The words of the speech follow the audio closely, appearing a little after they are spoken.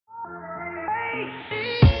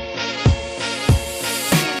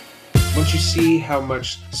Once you see how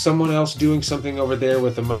much someone else doing something over there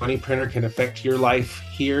with a money printer can affect your life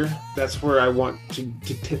here, that's where I want to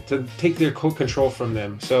take their control from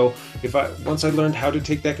them. So once I learned how to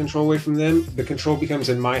take that control away from them, the control becomes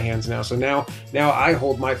in my hands now. So now I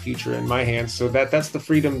hold my future in my hands. So that's the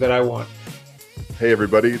freedom that I want. Hey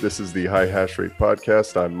everybody, this is the High Hash Rate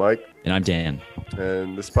Podcast. I'm Mike. And I'm Dan.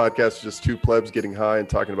 And this podcast is just two plebs getting high and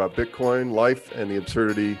talking about Bitcoin, life, and the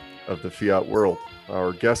absurdity of the fiat world.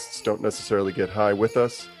 Our guests don't necessarily get high with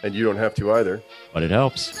us, and you don't have to either. But it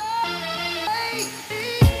helps.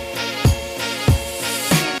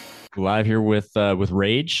 Live here with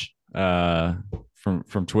Rage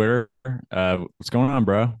from Twitter. What's going on,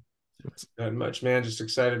 bro? Not much, man. Just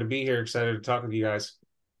excited to be here. Excited to talk with you guys.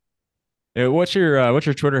 What's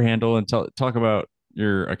your Twitter handle, and talk about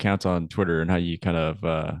your accounts on Twitter and how you kind of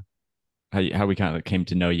how we kind of came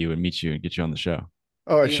to know you and meet you and get you on the show.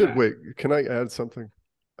 Oh, I should wait. Can I add something?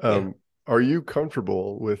 Are you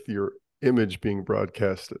comfortable with your image being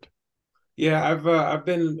broadcasted? Yeah, I've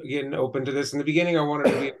been getting open to this. In the beginning, I wanted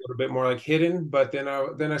to be a little bit more like hidden, but then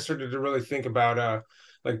I started to really think about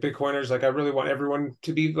like Bitcoiners. Like I really want everyone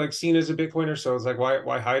to be like seen as a Bitcoiner. So it's like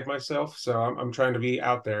why hide myself? So I'm trying to be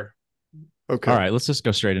out there. Okay. All right, let's just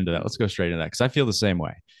go straight into that. Let's go straight into that because I feel the same way.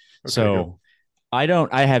 Okay, so go.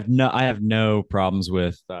 I have no problems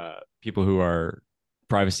with people who are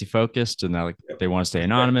privacy focused and they want to stay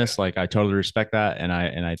anonymous. Like I totally respect that, and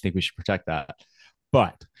I think we should protect that.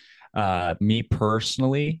 But me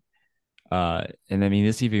personally, and I mean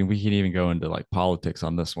we can even go into like politics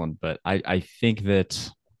on this one, but I think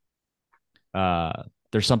that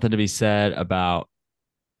there's something to be said about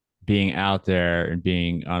being out there and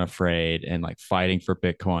being unafraid and like fighting for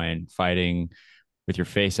Bitcoin, fighting with your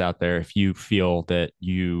face out there if you feel that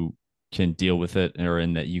you can deal with it, or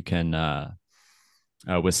in that you can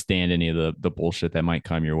withstand any of the bullshit that might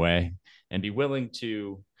come your way, and be willing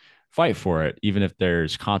to fight for it, even if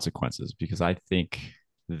there's consequences. Because I think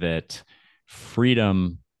that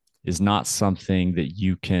freedom is not something that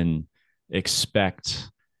you can expect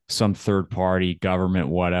some third party, government,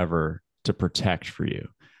 whatever, to protect for you.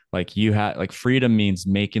 Like freedom means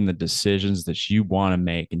making the decisions that you want to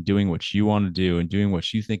make and doing what you want to do and doing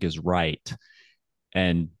what you think is right.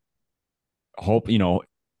 And hope,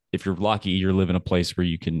 if you're lucky, you live in a place where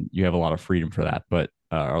you have a lot of freedom for that, but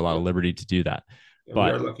or a lot of liberty to do that. Yeah, but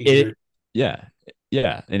we are lucky here. Yeah.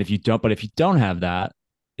 And if you don't have that,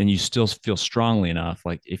 and you still feel strongly enough,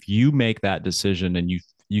 like if you make that decision and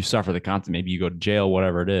you suffer the consequence, maybe you go to jail,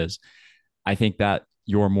 whatever it is, I think that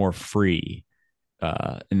you're more free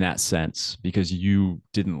in that sense, because you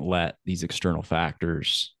didn't let these external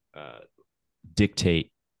factors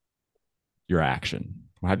dictate your action.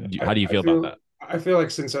 How do you feel about that? I feel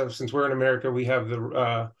like since we're in America, we have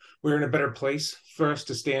we're in a better place for us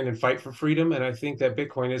to stand and fight for freedom. And I think that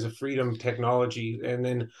Bitcoin is a freedom technology. And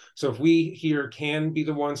then, so if we here can be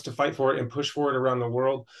the ones to fight for it and push for it around the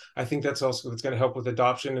world, I think that's going to help with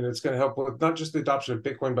adoption, and it's going to help with not just the adoption of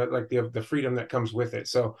Bitcoin, but like the freedom that comes with it.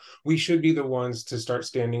 So we should be the ones to start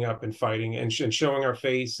standing up and fighting and showing our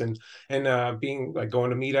face and being like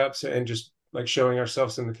going to meetups and just like showing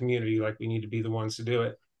ourselves in the community. Like we need to be the ones to do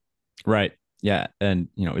it. Right. Yeah. And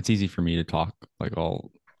it's easy for me to talk like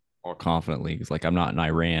all confidently, because like I'm not in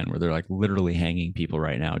Iran where they're like literally hanging people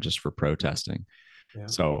right now just for protesting. Yeah.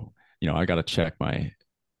 So I got to check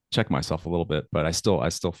myself a little bit, but I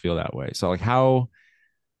still feel that way. So like how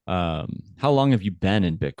long have you been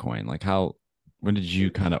in Bitcoin? Like when did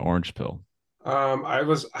you kind of orange pill? I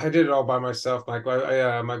did it all by myself. Like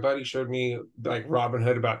my buddy showed me like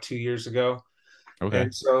Robinhood about 2 years ago. Okay.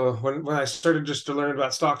 And so when I started just to learn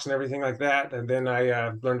about stocks and everything like that, and then I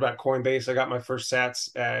learned about Coinbase, I got my first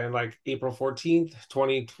sats in like April 14th,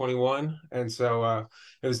 2021. And so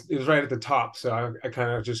it was right at the top. So I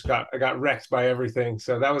kind of just got wrecked by everything.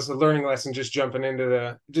 So that was the learning lesson, just jumping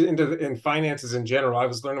in finances in general. I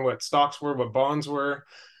was learning what stocks were, what bonds were,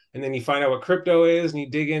 and then you find out what crypto is and you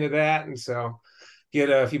dig into that. And so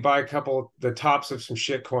if you buy a couple the tops of some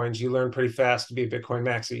shit coins, you learn pretty fast to be a Bitcoin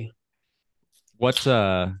maxi. What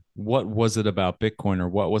was it about Bitcoin, or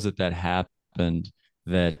what was it that happened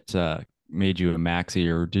that made you a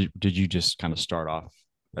maxi, or did you just kind of start off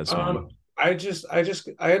as one? I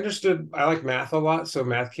understood. I like math a lot, so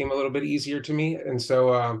math came a little bit easier to me, and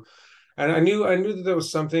so and I knew that there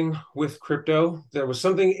was something with crypto. There was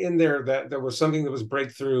something in there that there was something that was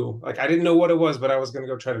breakthrough. Like I didn't know what it was, but I was going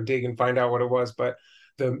to go try to dig and find out what it was. But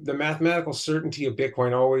the mathematical certainty of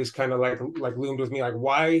Bitcoin always kind of like loomed with me. Like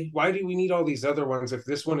why do we need all these other ones if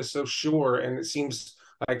this one is so sure and it seems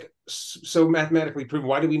like so mathematically proven.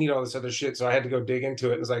 Why do we need all this other shit? So I had to go dig into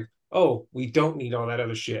it. And it's like, oh, we don't need all that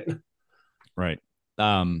other shit. Right.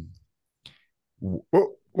 Um, What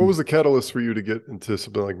was the catalyst for you to get into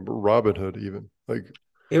something like Robinhood even? Like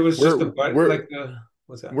It was where just a but where like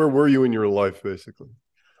what's that? where were you in your life basically?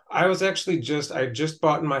 I was actually I just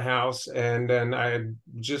bought in my house, and then I had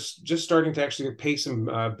just starting to actually pay some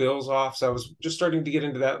bills off. So I was just starting to get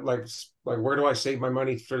into that, like where do I save my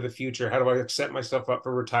money for the future? How do I set myself up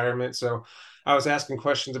for retirement? So I was asking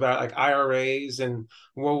questions about like IRAs and,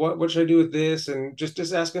 well, what should I do with this, and just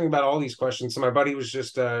asking about all these questions. So my buddy was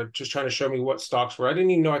just trying to show me what stocks were. I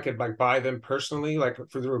didn't even know I could like buy them personally, like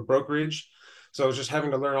through a brokerage. So I was just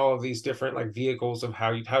having to learn all of these different like vehicles of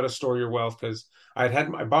how to store your wealth, because I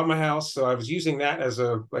bought my house, so I was using that as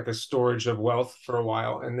a like a storage of wealth for a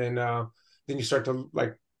while, and then you start to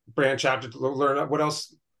like branch out to learn what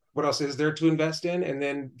else is there to invest in, and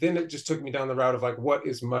then it just took me down the route of like what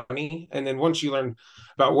is money, and then once you learn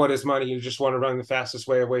about what is money, you just want to run the fastest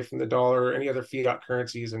way away from the dollar or any other fiat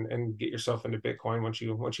currencies, and get yourself into Bitcoin once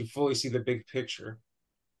you fully see the big picture.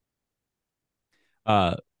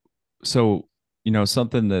 uh, so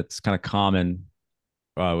something that's kind of common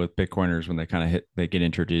with Bitcoiners when they kind of they get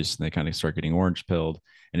introduced and they kind of start getting orange pilled,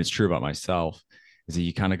 and it's true about myself, is that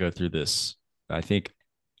you kind of go through this. I think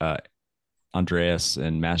uh, Andreas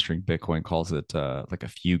and Mastering Bitcoin calls it like a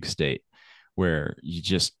fugue state, where you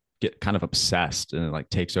just get kind of obsessed and it like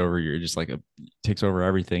takes over. You're just like takes over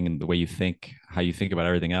everything, and the way you think, how you think about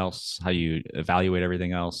everything else, how you evaluate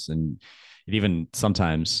everything else, and it even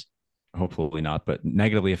sometimes, hopefully not, but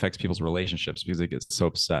negatively affects people's relationships because they get so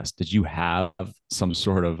obsessed. Did you have some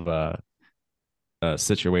sort of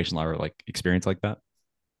situation or like experience like that?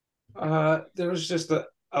 There was just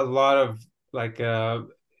a lot of like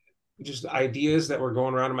just ideas that were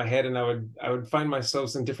going around in my head, and I would find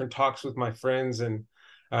myself in different talks with my friends, and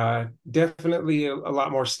definitely a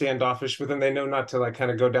lot more standoffish with them. They know not to like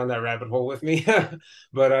kind of go down that rabbit hole with me,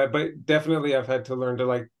 but definitely I've had to learn to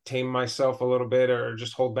like tame myself a little bit, or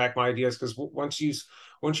just hold back my ideas, because once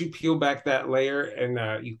you peel back that layer,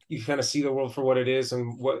 and you kind of see the world for what it is,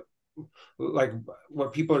 and like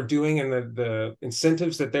what people are doing, and the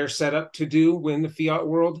incentives that they're set up to do in the fiat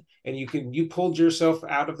world, and you pulled yourself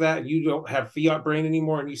out of that, and you don't have fiat brain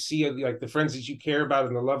anymore, and you see like the friends that you care about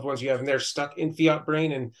and the loved ones you have, and they're stuck in fiat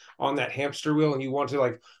brain and on that hamster wheel, and you want to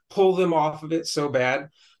like pull them off of it so bad,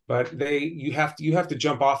 but you have to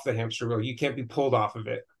jump off the hamster wheel. You can't be pulled off of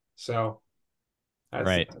it. So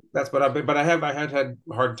that's Right. that's what I've been, but I had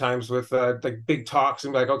hard times with like big talks,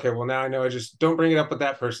 and like, okay, well, now I know I just don't bring it up with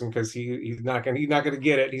that person, because he's not gonna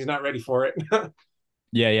get it. He's not ready for it.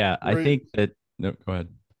 Yeah, yeah. I Ray, think that no, go ahead.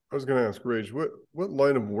 I was going to ask Rage, what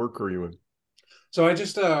line of work are you in? So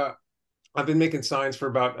I've been making signs for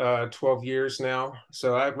about 12 years now.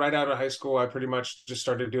 So right out of high school, I pretty much just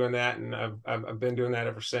started doing that, and I've been doing that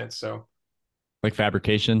ever since. So Like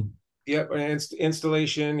fabrication. yep, and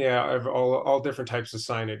installation, yeah, all different types of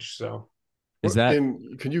signage. So Is What that,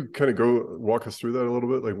 and can you kind of go walk us through that a little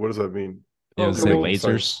bit? Like what does that mean? okay, say Making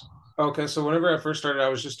signs. lasers? Okay, so whenever I first started, I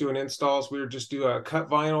was just doing installs. We would just do cut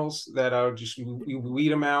vinyls that I would just we weed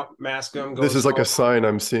them out, mask them, go This is like a install. sign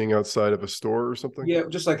I'm seeing outside of a store or something? Yeah,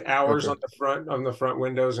 just like hours Okay. on the front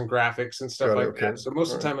windows and graphics and stuff Got it. like Okay. that. So most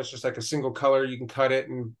All of the right. time it's just like a single color. You can cut it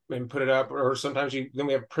and put it up, or sometimes then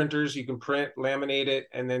we have printers. You can print, laminate it,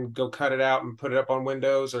 and then go cut it out and put it up on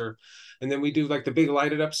windows. And then we do like the big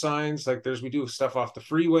lighted up signs. Like we do stuff off the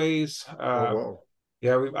freeways. Oh wow.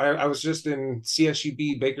 Yeah, I was just in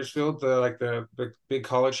CSUB Bakersfield, the big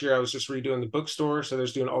college here. I was just redoing the bookstore, so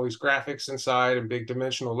there's doing all these graphics inside and big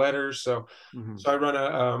dimensional letters. So Hmm. so I run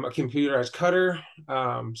a computerized cutter.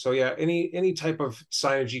 So yeah, any type of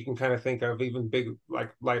signage you can kind of think of, even big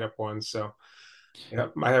like light up ones. So yeah,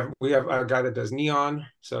 we have a guy that does neon.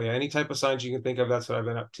 So yeah, any type of signs you can think of, that's what I've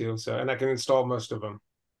been up to. So, and I can install most of them.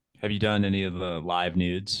 Have you done any of the live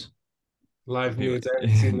nudes? Live People, nudes, I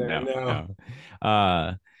haven't seen that. no, No. no.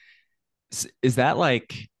 Uh, is that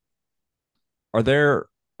like, are there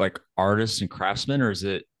like artists and craftsmen, or is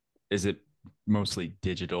it mostly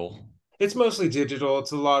digital? It's mostly digital.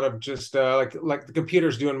 It's a lot of just like the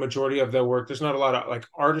computer's doing majority of their work. There's not a lot of like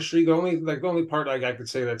artistry. The only part I could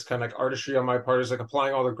say that's kind of like artistry on my part is like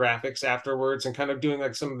applying all the graphics afterwards, and kind of doing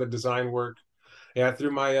like some of the design work. Yeah,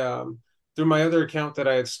 through my other account that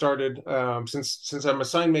I had started, since I'm a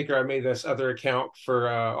sign maker, I made this other account for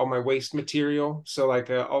all my waste material. So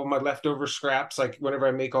like all my leftover scraps, like whenever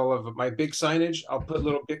I make all of my big signage, I'll put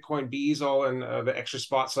little Bitcoin bees all in the extra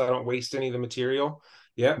spots so I don't waste any of the material.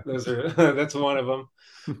 Yeah, those are that's one of them.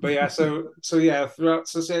 But yeah, so yeah, throughout,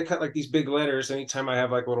 so say I cut like these big letters, anytime I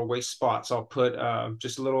have like little waste spots, I'll put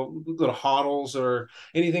just little hodls or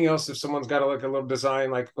anything else if someone's got like a little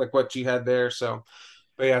design like what you had there. So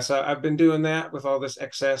but yeah, so I've been doing that with all this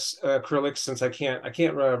excess acrylics since I can't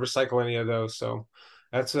recycle any of those. So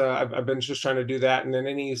that's I've been just trying to do that, and then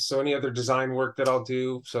any other design work that I'll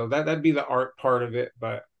do. So that'd be the art part of it.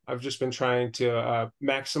 But I've just been trying to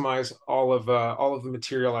maximize all of the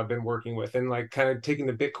material I've been working with, and like kind of taking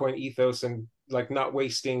the Bitcoin ethos and like not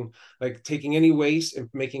wasting, like taking any waste and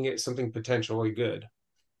making it something potentially good.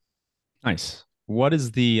 Nice. What are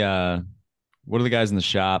the guys in the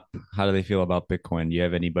shop? How do they feel about Bitcoin? Do you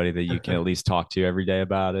have anybody that you can at least talk to every day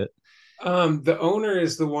about it? The owner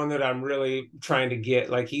is the one that I'm really trying to get.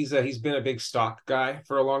 Like he's been a big stock guy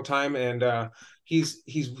for a long time, and he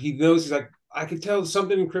knows he's like I could tell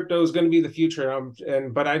something in crypto is going to be the future.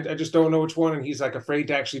 But I just don't know which one, and he's like afraid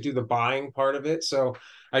to actually do the buying part of it. So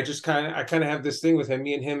I kind of have this thing with him.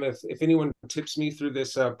 Me and him, if anyone tips me through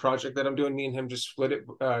this project that I'm doing, me and him just split it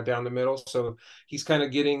down the middle. So he's kind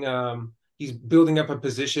of getting he's building up a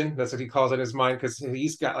position. That's what he calls it in his mind because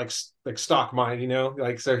he's got like stock mind,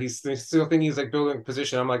 like so he's still thinking he's like building a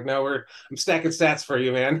position. I'm like, no, I'm stacking stats for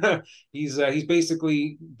you, man. He's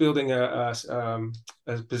basically building a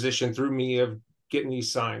position through me of getting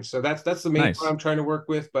these signs. So that's the main part Nice. I'm trying to work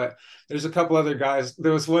with. But there's a couple other guys.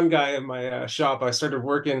 There was one guy in my shop. I started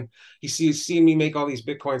working. He seeing me make all these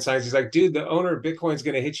Bitcoin signs. He's like, dude, the owner of Bitcoin's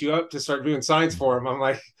going to hit you up to start doing signs for him. I'm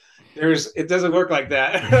like, it doesn't work like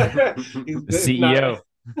that. The It's not CEO.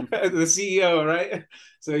 the CEO, right?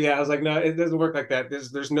 So yeah, I was like, no, it doesn't work like that.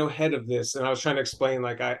 There's no head of this. And I was trying to explain,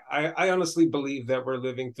 like, I honestly believe that we're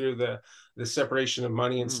living through the separation of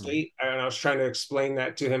money and Hmm. state. And I was trying to explain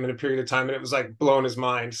that to him in a period of time, and it was like blowing his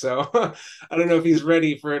mind. So I don't know if he's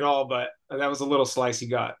ready for it all, but that was a little slice he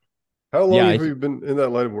got. How long Yeah, have you been in that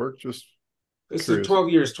line of work? Just It's the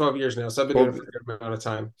curious. 12 years now. So I've been doing it 12. for a good amount of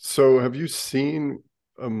time. So have you seen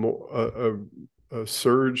a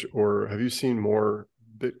surge, or have you seen more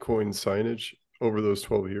Bitcoin signage over those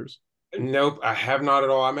 12 years? Nope, I have not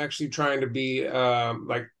at all. I'm actually trying to be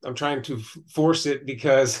like I'm trying to force it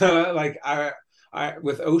because like I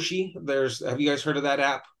with Oshi, there's have you guys heard of that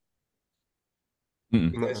app?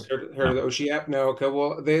 mm-mm, You guys heard of no. the Oshi app? No. Okay.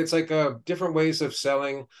 Well, it's like different ways of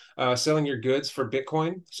selling your goods for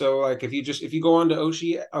Bitcoin. So like if you go on to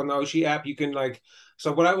Oshi on the Oshi app, you can like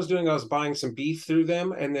so what I was doing, I was buying some beef through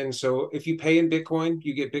them, and then so if you pay in Bitcoin,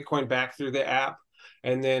 you get Bitcoin back through the app.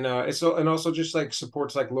 And then and also just like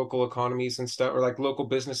supports like local economies and stuff or like local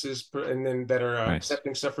businesses and then that are Nice.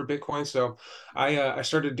 accepting stuff for Bitcoin. So I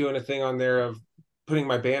started doing a thing on there of putting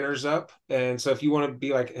my banners up. And so if you want to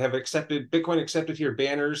be like have accepted Bitcoin accepted here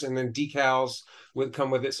banners and then decals would come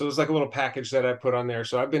with it. So it was like a little package that I put on there.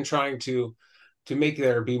 So I've been trying to make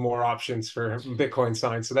there be more options for Bitcoin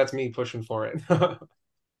signs. So that's me pushing for it.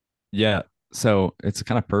 Yeah. So it's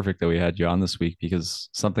kind of perfect that we had you on this week because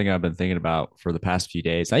something I've been thinking about for the past few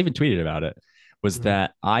days, I even tweeted about it, was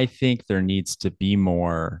that I think there needs to be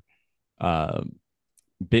more uh,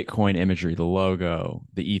 Bitcoin imagery, the logo,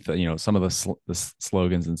 the ether, some of the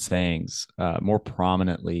slogans and sayings more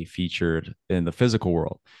prominently featured in the physical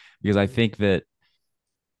world. Because I think that,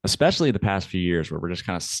 especially the past few years where we're just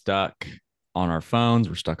kind of stuck on our phones,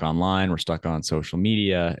 we're stuck online, we're stuck on social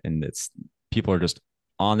media, and people are just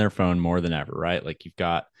on their phone more than ever, right? Like you've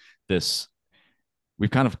got this,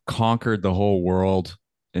 we've kind of conquered the whole world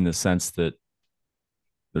in the sense that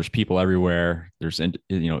there's people everywhere. It's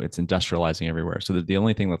industrializing everywhere. So the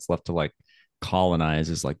only thing that's left to like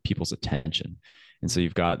colonize is like people's attention. And so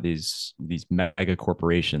you've got these mega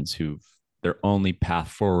corporations who their only path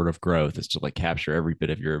forward of growth is to like capture every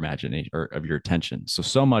bit of your imagination or of your attention.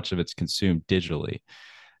 So much of it's consumed digitally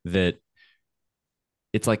that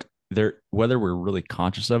it's like there, whether we're really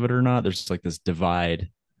conscious of it or not, there's like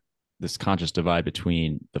this conscious divide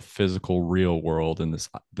between the physical real world and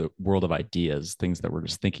the world of ideas, things that we're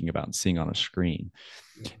just thinking about and seeing on a screen.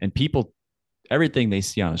 And people, everything they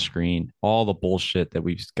see on a screen, all the bullshit that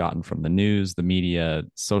we've gotten from the news, the media,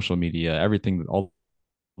 social media, everything, all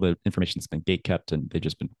the information's been gate kept and they've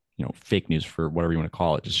just been, fake news for whatever you want to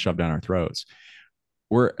call it, just shoved down our throats.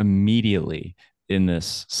 We're immediately in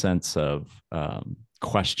this sense of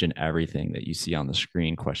question everything that you see on the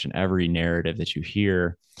screen, question every narrative that you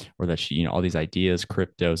hear, or that all these ideas.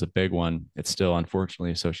 Crypto is a big one. It's still unfortunately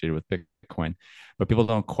associated with Bitcoin, but people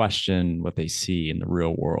don't question what they see in the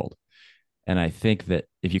real world. And I think that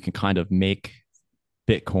if you can kind of make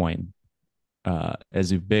Bitcoin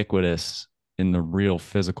as ubiquitous in the real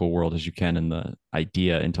physical world as you can in the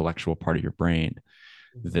idea intellectual part of your brain,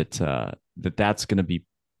 that's going to be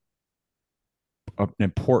an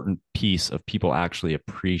important piece of people actually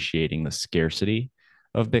appreciating the scarcity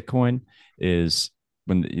of Bitcoin is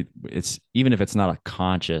when it's even if it's not a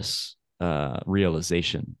conscious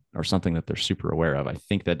realization or something that they're super aware of. I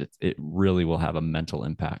think that it really will have a mental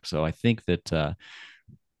impact. So I think that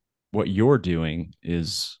what you're doing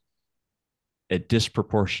is a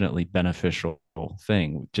disproportionately beneficial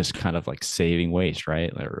thing, just kind of like saving waste,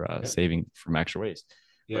 right? Or Yeah. saving from extra waste,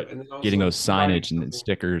 Yeah. but And then getting also those providing signage and something.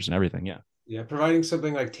 stickers and everything. Yeah, Yeah, providing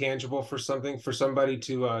something like tangible for something for somebody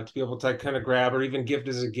to be able to like, kind of grab or even gift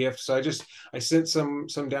as a gift. So I sent some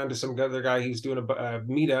down to some other guy. He's doing a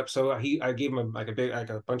meetup, so I gave him like a big like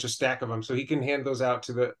a bunch of stack of them, so he can hand those out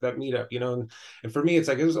to that meetup. And for me, it's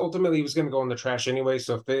like it was ultimately it was going to go in the trash anyway.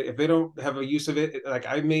 So if they don't have a use of it, like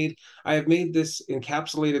I have made this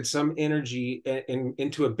encapsulated some energy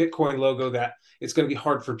into a Bitcoin logo that it's going to be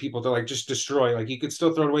hard for people to like just destroy. Like you could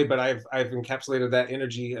still throw it away, but I've encapsulated that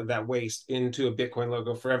energy of that waste into a Bitcoin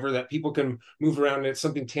logo forever that people can move around. And it's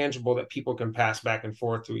something tangible that people can pass back and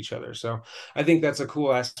forth to each other. So I think that's a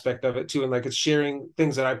cool aspect of it too. And like it's sharing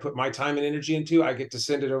things that I put my time and energy into. I get to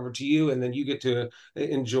send it over to you, and then you get to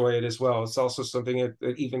enjoy it as well. It's also something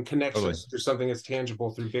that even connects totally. us through something that's tangible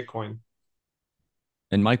through Bitcoin.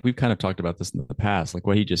 And Mike, we've kind of talked about this in the past. Like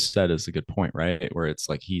what he just said is a good point, right? Where it's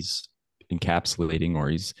like he's encapsulating or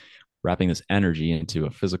he's wrapping this energy into a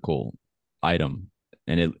physical item.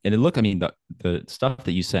 And it look, I mean, the stuff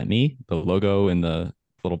that you sent me, the logo and the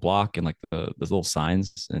little block and like the little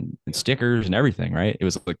signs and Yeah, stickers and everything, right? It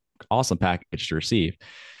was like awesome package to receive.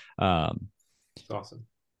 Um, it's awesome.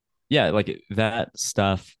 yeah, like that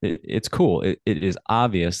stuff, it's cool. It is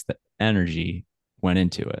obvious that energy went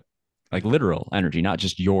into it, like Mhm. literal energy, not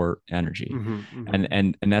just your energy. Hmm. Hmm.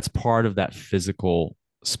 And that's part of that physical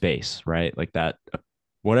space, right? Like that,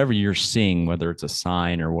 whatever you're seeing, whether it's a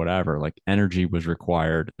sign or whatever, like energy was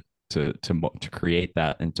required to create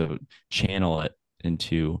that and to channel it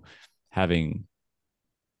into having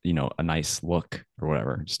a nice look or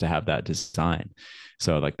whatever, just to have that design.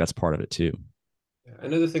 So like that's part of it too.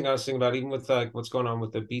 Another thing I was thinking about, even with like what's going on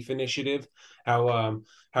with the beef initiative, how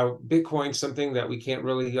Bitcoin's something that we can't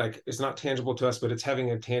really like. It's not tangible to us, but it's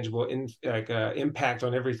having a tangible impact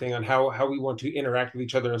on everything, on how we want to interact with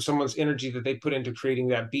each other. And someone's energy that they put into creating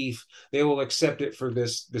that beef, they will accept it for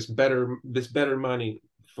this better money.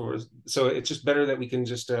 So it's just better that we can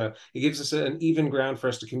just it gives us an even ground for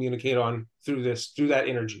us to communicate on through that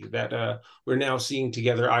energy that we're now seeing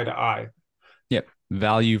together eye to eye. Yep.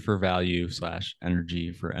 Value for value slash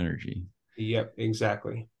energy for energy. Yep,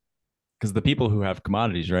 exactly. Because the people who have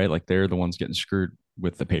commodities, right? Like they're the ones getting screwed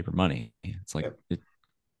with the paper money. It's like Yep.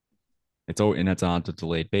 and it's on a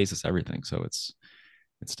delayed basis, everything. So it's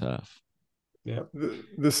tough. Yep.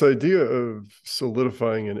 This idea of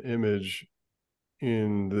solidifying an image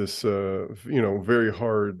in this, very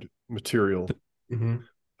hard material Mm-hmm.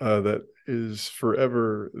 that is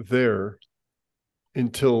forever there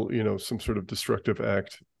until, some sort of destructive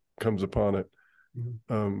act comes upon it.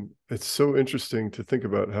 Mm-hmm. It's so interesting to think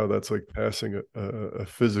about how that's like passing a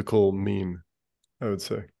physical meme, I would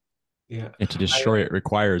say. Yeah. And to I, destroy it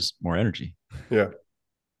requires more energy. Yeah.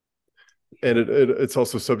 And it's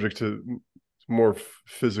also subject to more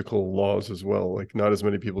physical laws as well. Like not as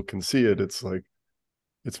many people can see it. It's like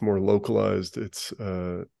it's more localized. It's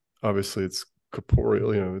obviously it's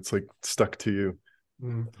corporeal. It's like stuck to you.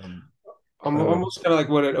 mm, Um, uh, almost kind of like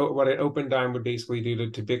what an open dime would basically do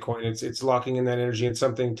to Bitcoin. It's locking in that energy and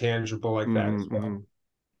something tangible like that as mhm, well. mhm.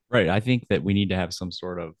 Right. I think that we need to have some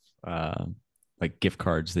sort of like gift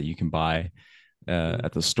cards that you can buy Mm-hmm.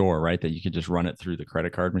 at the store, right? That you could just run it through the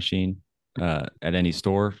credit card machine at any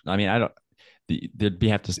store. I mean, I don't. There'd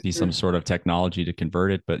have to be some sort of technology to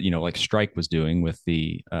convert it, but like Strike was doing with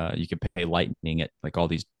the you can pay Lightning at like all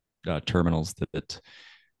these terminals that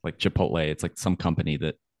like Chipotle. It's like some company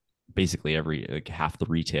that basically every like half the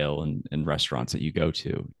retail and restaurants that you go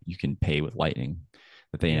to, you can pay with Lightning.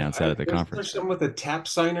 That they Yeah, announced that at the conference. there's something with a tap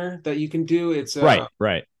signer that you can do. It's Right,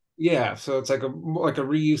 right. Yeah, so it's like a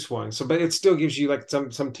reuse one. So, but it still gives you like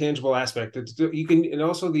some tangible aspect. You can, and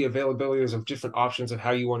also the availabilities of different options of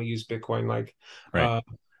how you want to use Bitcoin. Like, Right. uh,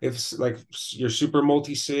 if like your super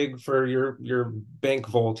multi-sig for your bank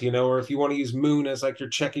vault, or if you want to use Moon as like your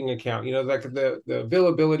checking account, like the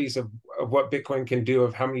availabilities of what Bitcoin can do,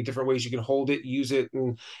 of how many different ways you can hold it, use it,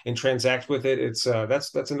 and transact with it. It's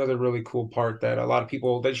that's another really cool part that a lot of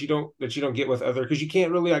people that you don't get with other, because you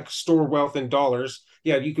can't really like store wealth in dollars.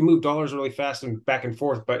 Yeah, you can move dollars really fast and back and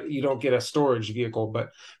forth, but you don't get a storage vehicle. But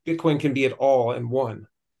Bitcoin can be it all in one.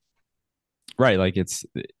 Right. Like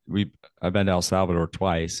we I've been to El Salvador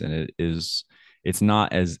twice, and it is it's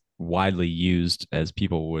not as widely used as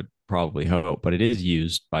people would probably hope, but it is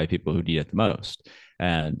used by people who need it the most.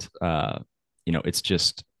 And it's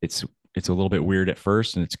just it's a little bit weird at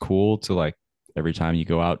first, and it's cool to like every time you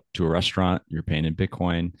go out to a restaurant, you're paying in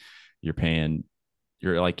Bitcoin, you're paying,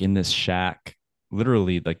 you're like in this shack,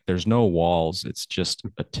 literally like there's no walls. It's just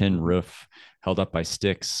a tin roof held up by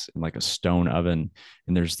sticks and like a stone oven.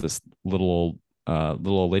 And there's this little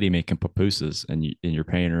old lady making pupusas, and you're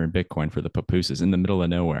paying her in Bitcoin for the pupusas in the middle of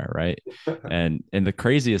nowhere, right? And the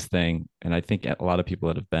craziest thing, and I think a lot of people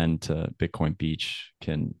that have been to Bitcoin Beach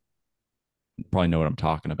can probably know what I'm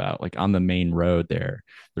talking about. Like on the main road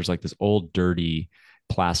there's like this old dirty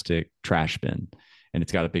plastic trash bin, and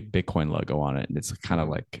it's got a big Bitcoin logo on it, and it's kind of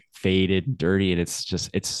like faded and dirty, and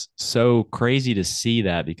it's so crazy to see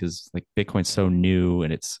that, because like Bitcoin's so new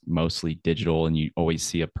and it's mostly digital, and you always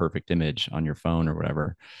see a perfect image on your phone or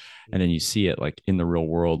whatever, and then you see it like in the real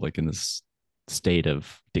world, like in this state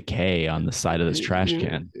of decay on the side of this trash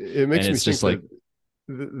can, it and makes me it's think just like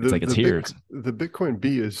that it's like it's here. the Bitcoin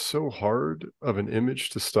B is so hard of an image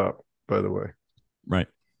to stop, by the way. Right.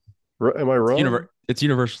 Am I wrong? It's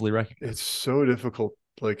universally recognized. It's so difficult.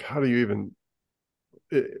 Like, how do you even?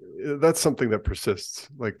 That's something that persists,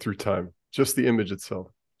 like through time. Just the image itself.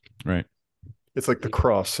 Right. It's like the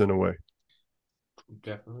cross in a way.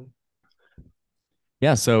 Definitely.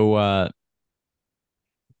 Yeah. So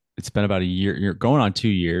it's been about a year. You're going on 2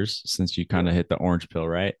 years since you kind of hit the orange pill,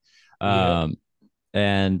 right? Yeah.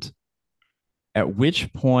 And at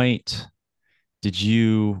which point did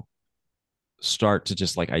you start to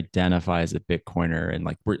just like identify as a Bitcoiner, and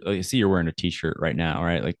like I see you're wearing a t-shirt right now,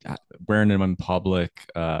 right? Like wearing them in public,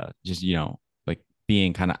 just like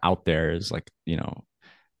being kind of out there is like,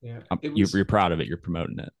 Yeah. you're proud of it, you're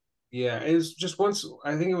promoting it. Yeah, it was just once.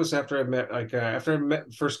 I think it was after I met, after I met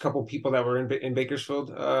the first couple people that were in Bakersfield,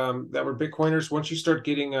 that were Bitcoiners. Once you start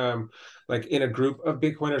getting like in a group of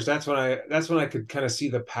Bitcoiners, that's when I could kind of see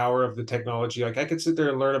the power of the technology. Like I could sit there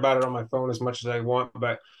and learn about it on my phone as much as I want,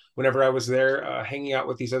 but whenever I was there hanging out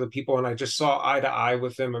with these other people and I just saw eye to eye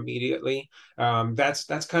with them immediately, that's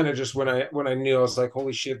kind of just when I knew. I was like,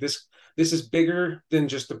 holy shit, this is bigger than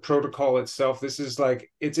just the protocol itself. This is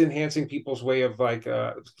like it's enhancing people's way of like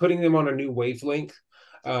putting them on a new wavelength.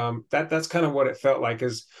 That's kind of what it felt like.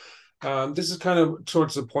 Is this is kind of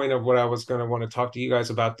towards the point of what I was going to want to talk to you guys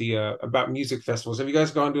about the about music festivals. Have you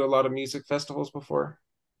guys gone to a lot of music festivals before?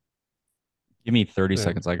 Give me 30 Yeah.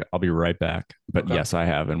 seconds. I'll be right back. But Okay. yes, I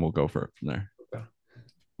have, and we'll go for it from there. Okay.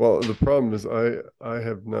 Well, the problem is I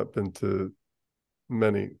have not been to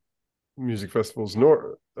many music festivals,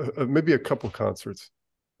 nor maybe a couple concerts,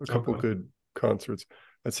 a couple Okay. good concerts.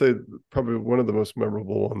 I'd say probably one of the most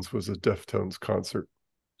memorable ones was a Deftones concert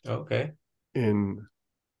Okay. in,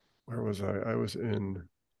 where was I? I was in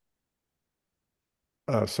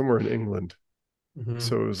somewhere in England. Mm-hmm.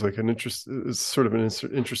 So it was like it's sort of an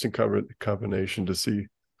interesting combination to see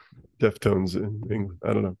Deftones in England.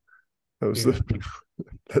 I don't know. That was Yeah.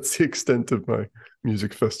 that's the extent of my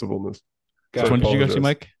music festivalness. Which one did you go to,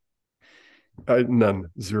 Mike? None,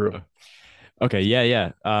 zero. Okay,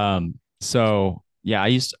 yeah. So yeah,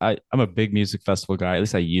 I'm a big music festival guy. At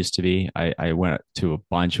least I used to be. I went to a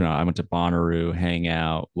bunch. I went to Bonnaroo,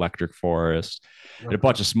 Hangout, Electric Forest, and a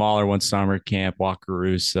bunch of smaller ones, Summer Camp,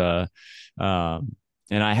 Wakarusa.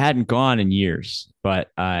 And I hadn't gone in years, but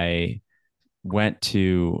I went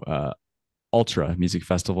to Ultra Music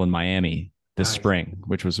Festival in Miami this Nice. spring,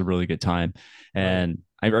 which was a really good time. Right. And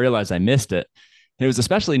I realized I missed it. It was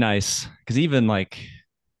especially nice because even like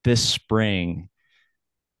this spring,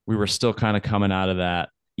 we were still kind of coming out of that.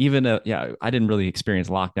 Even yeah, I didn't really experience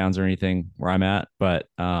lockdowns or anything where I'm at, but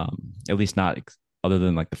at least not other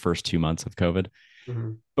than like the first 2 months of COVID.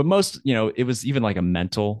 Mm-hmm. But most, it was even like a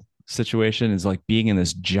mental situation, is like being in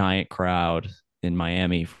this giant crowd in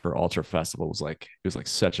Miami for Ultra Festival was like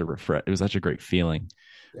such a refresh. It was such a great feeling.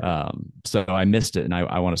 Yeah. So I missed it, and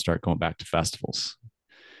I want to start going back to festivals.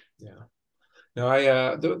 Yeah.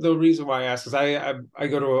 No, the reason why I ask is I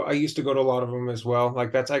used to go to a lot of them as well.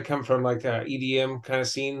 Like I come from like a EDM kind of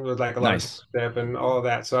scene with like a lot of Nice. step and all of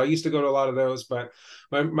that. So I used to go to a lot of those. But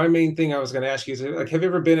my main thing I was going to ask you is like, have you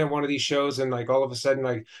ever been at one of these shows and like all of a sudden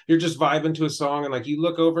like you're just vibing to a song and like you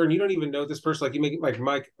look over and you don't even know this person, like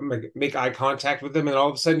you make eye contact with them and all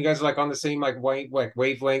of a sudden you guys are like on the same like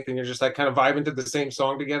wavelength and you're just like kind of vibing to the same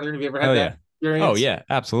song together. Have you ever had Oh that yeah. Oh experience? yeah,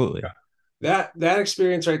 absolutely. that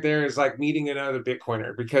experience right there is like meeting another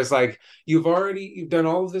Bitcoiner, because like you've done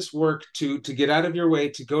all of this work to get out of your way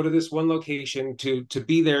to go to this one location, to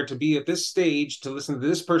be there, to be at this stage, to listen to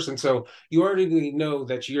this person. So you already know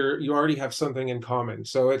that you already have something in common.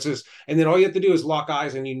 So it's just, and then all you have to do is lock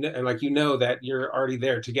eyes, and and like that you're already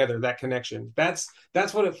there together, that connection. That's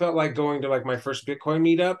what it felt like going to like my first Bitcoin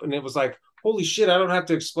meetup, and it was like, holy shit, I don't have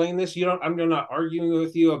to explain this. You don't, I'm not arguing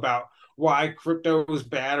with you about why crypto is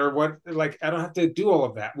bad or what. Like, I don't have to do all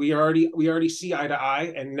of that. We already see eye to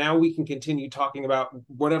eye, and now we can continue talking about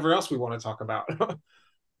whatever else we want to talk about.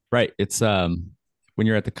 Right. It's when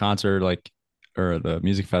you're at the concert, like, or the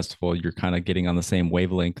music festival, you're kind of getting on the same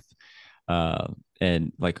wavelength. Uh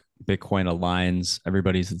and like Bitcoin aligns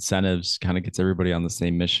everybody's incentives, kind of gets everybody on the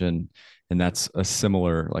same mission. And that's a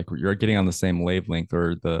similar, like, you're getting on the same wavelength,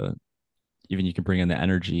 or the even you can bring in the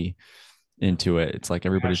energy into it. It's like We're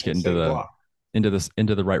everybody's actually the getting to same the block.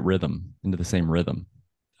 into the right rhythm, into the same rhythm.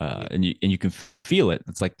 Yeah. And you can feel it.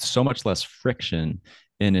 It's like so much less friction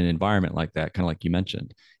in an environment like that, kind of like you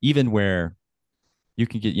mentioned, even where you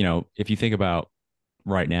can get, if you think about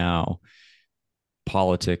right now,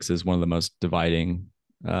 politics is one of the most dividing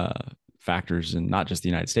uh, factors in not just the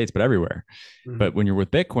United States, but everywhere. Mm-hmm. But when you're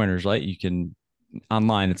with Bitcoiners, right, you can,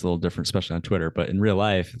 online, it's a little different, especially on Twitter, but in real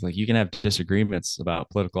life, it's like you can have disagreements about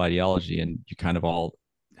political ideology, and you kind of all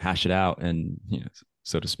hash it out, and,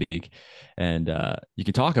 so to speak. And you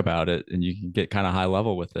can talk about it, and you can get kind of high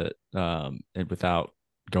level with it, and without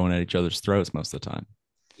going at each other's throats most of the time.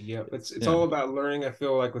 Yeah, it's Yeah. all about learning. I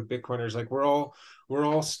feel like with Bitcoiners, like we're all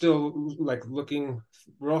still like looking,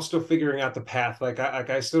 we're all still figuring out the path. Like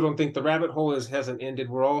I still don't think the rabbit hole hasn't ended.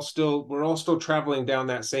 We're all still traveling down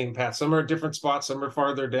that same path. Some are at different spots, some are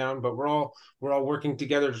farther down, but we're all working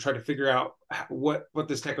together to try to figure out what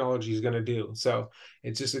this technology is going to do. So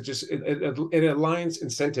it aligns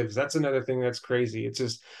incentives. That's another thing that's crazy. It's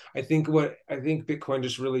just, I think Bitcoin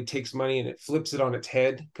just really takes money and it flips it on its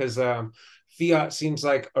head, because fiat seems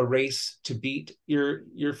like a race to beat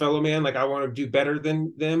your fellow man. Like, I want to do better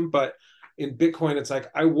than them, but in Bitcoin, it's like,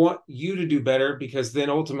 I want you to do better, because then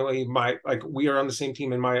ultimately we are on the same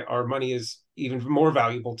team, and our money is even more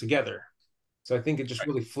valuable together. So I think it just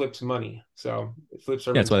really flips money. So it flips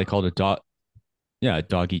our Yeah, that's why they mentality. called it dog. Yeah, a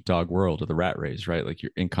dog eat dog world, or the rat race, right? Like,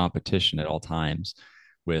 you're in competition at all times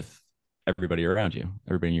with everybody around you,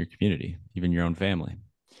 everybody in your community, even your own family.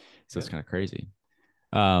 So Yeah. it's kind of crazy.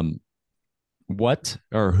 Um, what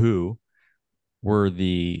or who were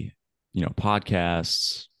the,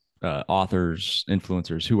 podcasts, authors,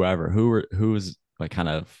 influencers, who was like kind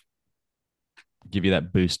of give you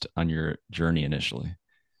that boost on your journey initially,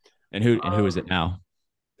 and who is it Um, now?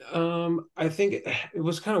 I think it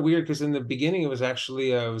was kind of weird, because in the beginning it was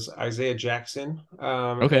Isaiah Jackson.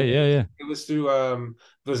 And Okay, yeah, yeah. it was through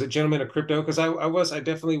was a Gentleman of Crypto, because I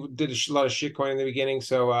definitely did lot of shitcoin in the beginning,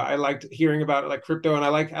 so I liked hearing about it, like crypto, and I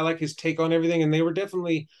like his take on everything, and they were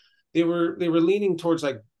leaning towards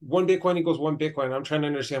like one Bitcoin equals one Bitcoin. I'm trying to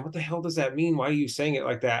understand, what the hell does that mean? Why are you saying it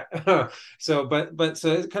like that? So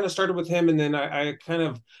it kind of started with him, and then I kind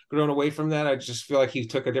of grown away from that. I just feel like he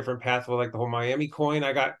took a different path with like the whole Miami coin.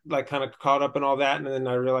 I got like kind of caught up in all that, and then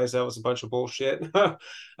I realized that was a bunch of bullshit. But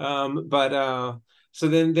so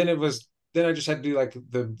then I just had to do like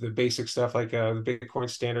the basic stuff, like the Bitcoin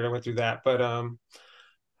standard. I went through that, but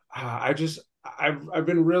I just I've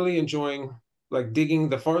been really enjoying like digging.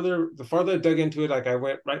 The farther I dug into it, like I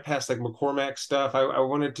went right past like McCormack stuff. I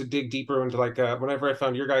wanted to dig deeper into like whenever I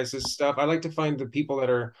found your guys' stuff, I like to find the people that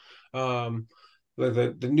are um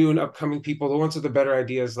the new and upcoming people, the ones with the better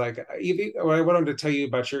ideas. Like, even what I wanted to tell you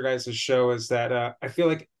about your guys' show is that I feel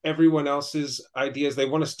like everyone else's ideas, they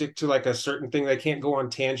want to stick to like a certain thing. They can't go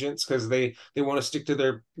on tangents, because they want to stick to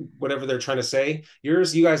their whatever they're trying to say. You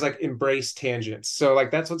guys like embrace tangents. So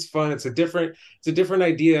like that's what's fun. It's a different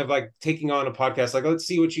idea of like taking on a podcast. Like, let's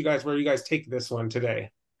see where you guys take this one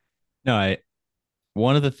today. No, I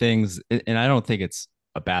one of the things, and I don't think it's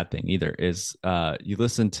a bad thing either, is you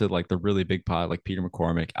listen to like the really big pod, like Peter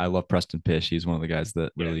McCormick. I love Preston Pish. He's one of the guys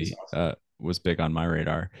that Yeah, he's really awesome. was big on my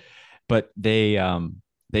radar. But they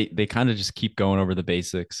kind of just keep going over the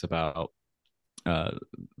basics about uh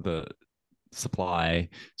the supply.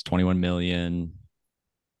 It's 21 million,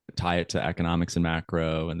 tie it to economics and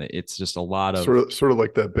macro, and it's just a lot of Sort of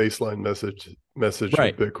like that baseline message of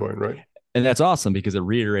right. Bitcoin, right? And that's awesome, because it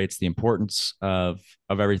reiterates the importance of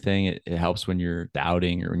everything. It helps when you're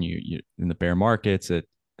doubting, or when you in the bear markets. It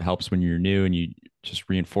helps when you're new, and you just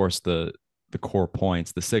reinforce the core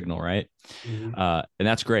points, the signal, right? Mhm. And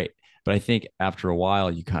that's great. But I think after a while,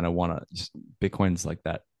 you kind of want to, Bitcoin's like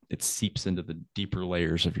that. it seeps into the deeper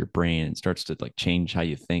layers of your brain and starts to like change how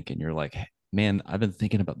you think. And you're like, man, I've been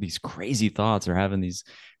thinking about these crazy thoughts or having these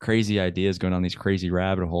crazy ideas going on these crazy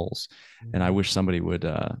rabbit holes. And I wish somebody would,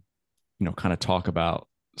 kind of talk about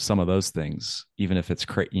some of those things, even if it's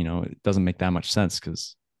it doesn't make that much sense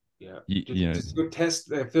because Yeah, you know, just go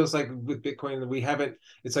test. It feels like with Bitcoin that we haven't.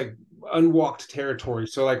 It's like unwalked territory.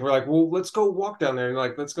 So like we're like, well, let's go walk down there and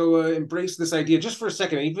like let's go embrace this idea just for a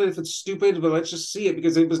second, even if it's stupid. But let's just see it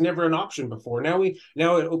because it was never an option before. Now it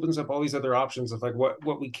opens up all these other options of like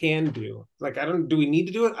what we can do. Like I don't do we need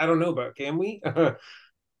to do it? I don't know, but can we?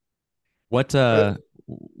 what Uh,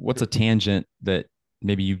 what's a tangent that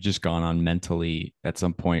maybe you've just gone on mentally at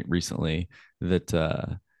some point recently that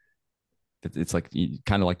it's like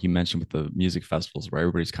kind of like you mentioned with the music festivals where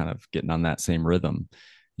everybody's kind of getting on that same rhythm.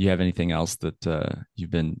 You have anything else that you've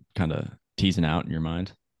been kind of teasing out in your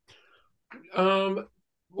mind? Um,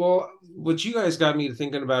 well, what you guys got me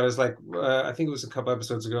thinking about is like I think it was a couple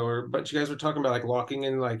episodes ago, but you guys were talking about like locking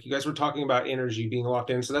in, like you guys were talking about energy being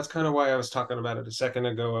locked in. So that's kind of why I was talking about it a second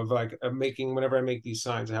ago of like of making whenever I make these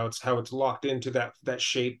signs, how it's locked into that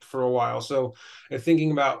shape for a while. So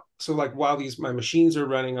thinking about so like while these my machines are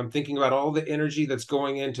running, I'm thinking about all the energy that's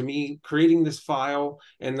going into me creating this file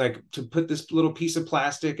and like to put this little piece of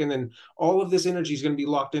plastic, and then all of this energy is going to be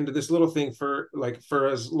locked into this little thing for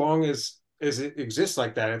as long as it exists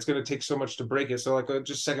like that. It's going to take so much to break it. So like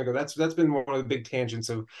just a second ago, that's been one of the big tangents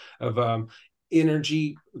of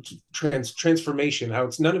energy transformation. How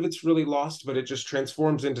it's none of it's really lost, but it just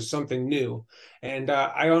transforms into something new. And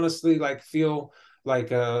I honestly like feel like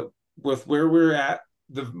with where we're at,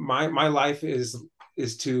 my life is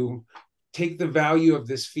to take the value of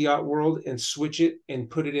this fiat world and switch it and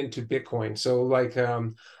put it into Bitcoin. So like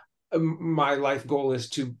my life goal is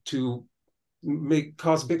to make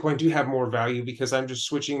cause Bitcoin to have more value because I'm just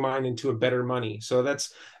switching mine into a better money. So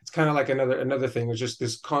that's it's kind of like another thing. It's just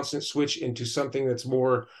this constant switch into something that's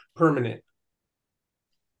more permanent.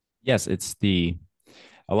 Yes, it's the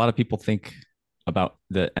a lot of people think about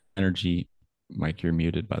the energy. Mike, you're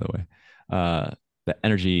muted, by the way. The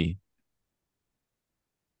energy.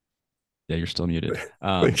 Yeah, you're still muted.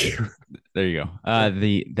 Thank you. There you go.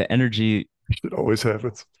 The energy It always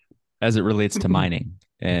happens. as it relates to mining,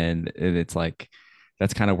 and it's like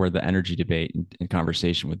that's kind of where the energy debate and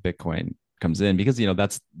conversation with Bitcoin comes in because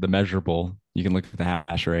that's the measurable. You can look at the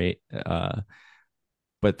hash rate,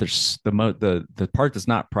 but there's the part that's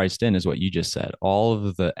not priced in is what you just said. All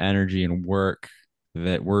of the energy and work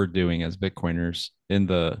that we're doing as Bitcoiners in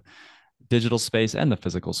the digital space and the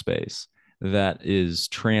physical space that is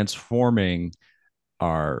transforming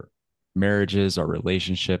our marriages, our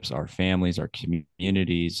relationships, our families, our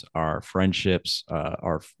communities, our friendships,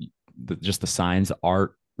 just the signs,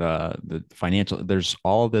 art, the financial. There's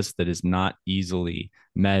all of this that is not easily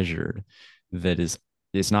measured. That is,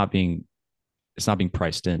 it's not being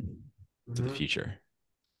priced in to the Mm-hmm. future.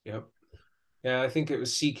 Yep. Yeah, I think it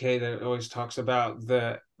was CK that always talks about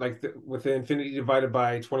with the infinity divided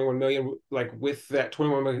by 21 million, like with that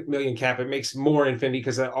 21 million cap, it makes more infinity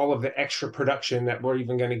because all of the extra production that we're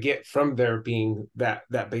even going to get from there being that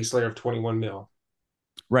base layer of 21 mil.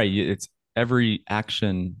 Right. It's every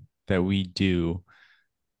action that we do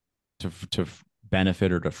to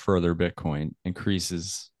benefit or to further Bitcoin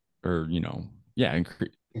increases, or yeah,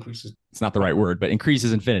 Increases. it's not the right word, but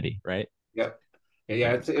increases infinity, right? Yep.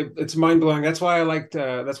 Yeah, it's mind blowing. That's why I liked.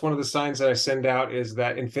 That's one of the signs that I send out is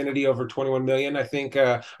that infinity over 21 million. I think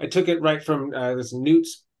I took it right from this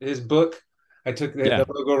Newt's his book. I took Yeah.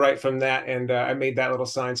 the logo right from that, and I made that little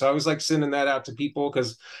sign. So I was like sending that out to people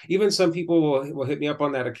because even some people will hit me up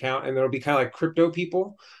on that account, and there'll be kind of like crypto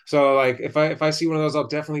people. So like if I see one of those, I'll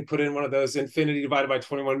definitely put in one of those infinity divided by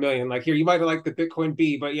 21 million. Like here, you might like the Bitcoin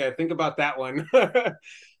B, but yeah, think about that one.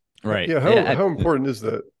 Right. Yeah, Yeah. how important is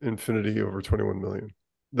that infinity over 21 million?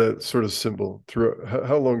 That sort of symbol through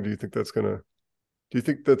how long do you think that's gonna do you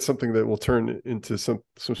think that's something that will turn into some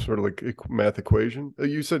sort of like math equation?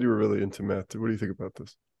 You said you were really into math. What do you think about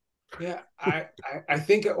this? Yeah, I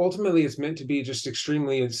think ultimately it's meant to be just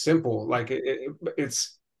extremely simple. Like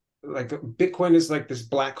it's like Bitcoin is like this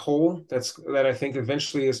black hole that I think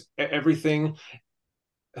eventually is everything.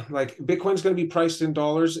 Like Bitcoin's going to be priced in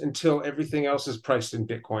dollars until everything else is priced in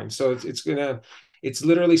Bitcoin. So it's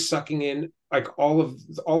literally sucking in like all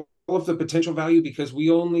of the potential value because we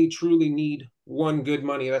only truly need one good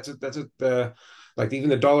money. The like even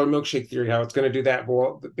the dollar milkshake theory, how it's going to do that.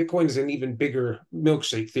 Well, Bitcoin is an even bigger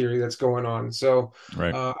milkshake theory that's going on. So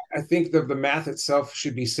Right. I think the math itself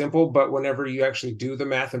should be simple, but whenever you actually do the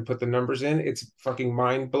math and put the numbers in, it's fucking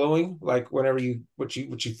mind blowing. Like whenever you what you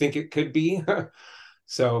think it could be.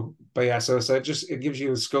 So, but yeah, so it gives you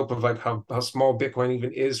the scope of like how small Bitcoin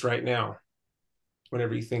even is right now,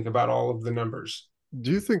 whenever you think about all of the numbers.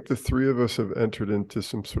 Do you think the three of us have entered into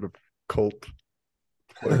some sort of cult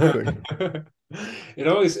like thing? It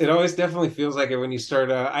always definitely feels like it when you start.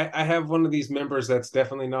 I have one of these members that's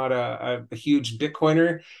definitely not a huge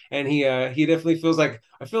Bitcoiner, and he definitely feels like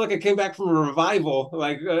I feel like I came back from a revival,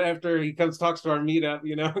 like after he comes talks to our meetup,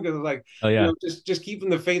 because like Oh yeah. just keeping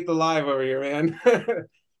the faith alive over here, man.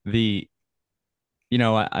 The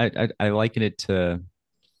I liken it to,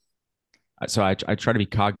 so I try to be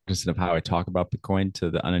cognizant of how I talk about Bitcoin to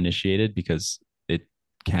the uninitiated, because it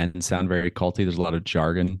can sound very culty. There's a lot of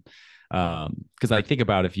jargon. Because I think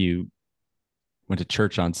about if you went to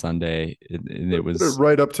church on Sunday and it Put it was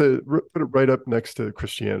right up to put it right up next to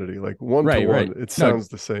Christianity, like one to right, right. one. It No, sounds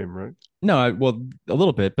the same, right? no, well, a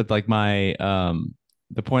little bit, but like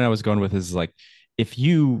the point I was going with is like, if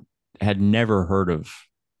you had never heard of,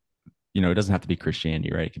 it doesn't have to be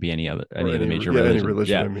Christianity, right? It could be Or any of the major any religions.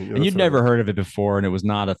 religion. Yeah. I mean, And that's you'd what I never meant. heard of it before, and it was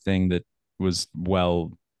not a thing that was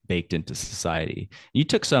well baked into society. You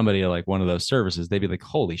took somebody to like one of those services, they'd be like,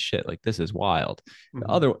 holy shit, like this is wild. Mhm.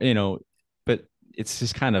 Other, but it's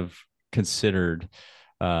just kind of considered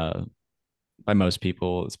uh by most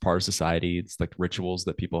people it's part of society. It's like rituals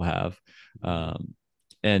that people have. Um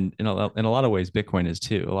and in a lot of ways Bitcoin is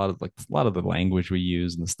too. A lot of the language we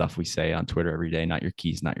use and the stuff we say on Twitter every day, not your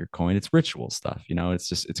keys, not your coin, it's ritual stuff.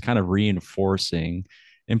 It's kind of reinforcing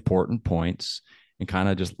important points, and kind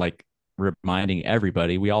of just like reminding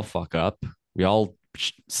everybody we all fuck up, we all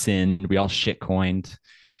sinned, we all shit coined.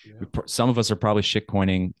 Yeah. Some of us are probably shit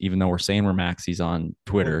coining even though we're saying we're maxis on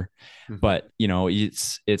Twitter. Mhm. But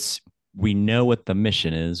it's we know what the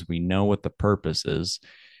mission is, we know what the purpose is.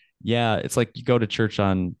 Yeah, it's like you go to church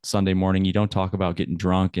on Sunday morning, you don't talk about getting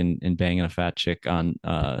drunk and banging a fat chick on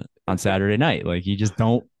Saturday night. Like you just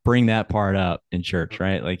don't bring that part up in church,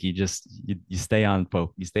 right? Like you stay on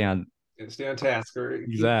you stay on. Stay on task or keep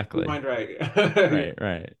your Exactly. mind right. Yeah. Right,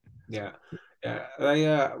 right. Yeah.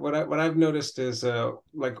 Yeah. What I've noticed is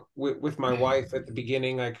like with my wife at the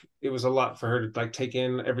beginning, like it was a lot for her to like take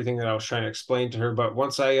in everything that I was trying to explain to her. But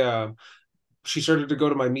once I she started to go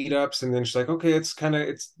to my meetups, and then she's like, okay, it's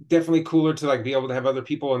definitely cooler to like be able to have other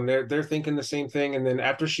people and they're thinking the same thing. And then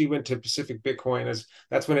after she went to Pacific Bitcoin, is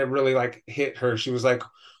that's when it really like hit her. She was like,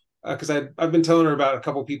 because I've been telling her about a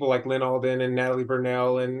couple people like Lynn Alden and Natalie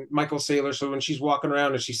Burnell and Michael Saylor. So when she's walking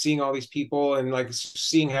around and she's seeing all these people and like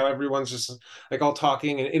seeing how everyone's just like all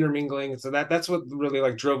talking and intermingling, so that's what really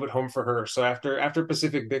like drove it home for her. So after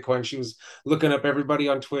Pacific Bitcoin, she was looking up everybody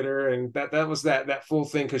on Twitter, and that was that full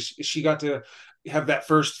thing, because she got to have that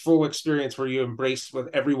first full experience where you embrace with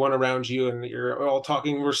everyone around you and you're all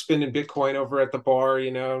talking. We're spending Bitcoin over at the bar,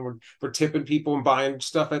 and we're tipping people and buying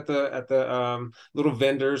stuff at the little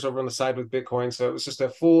vendors over on the side with Bitcoin. So it was just a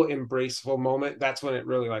full embraceful moment. That's when it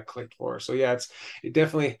really like clicked for her. So yeah, it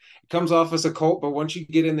definitely comes off as a cult, but once you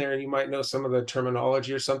get in there and you might know some of the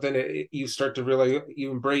terminology or something, you start to really you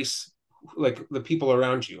embrace like the people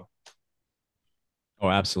around you. Oh,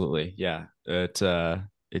 absolutely. Yeah. It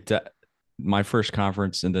my first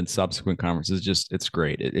conference and then subsequent conferences, just it's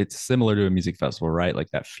great. It's similar to a music festival, right? Like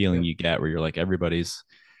that feeling Yep. you get where you're like everybody's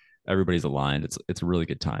aligned. It's a really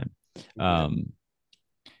good time. Yeah. Um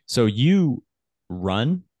so you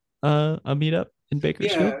run a meetup in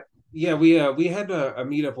Bakersfield? Yeah, yeah, we had a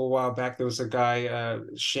meetup a while back. There was a guy,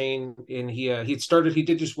 Shane, and he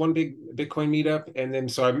did just one big Bitcoin meetup, and then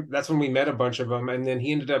that's when we met a bunch of them, and then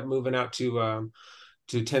he ended up moving out to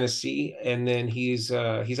Tennessee, and then he's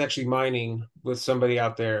actually mining with somebody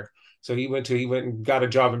out there. So he went and got a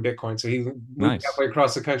job in Bitcoin. So he moved Nice. halfway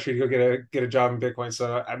across the country to go get a job in Bitcoin.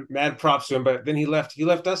 So I'm mad props to him. But then he left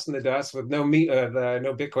us in the dust with no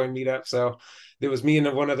Bitcoin meetup. So it was me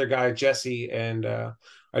and one other guy, Jesse, and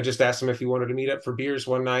I just asked him if he wanted to meet up for beers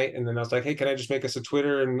one night, and then I was like, "Hey, can I just make us a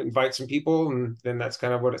Twitter and invite some people?" And then that's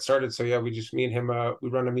kind of what it started. So yeah, me and him, we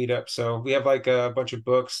run a meetup. So we have like a bunch of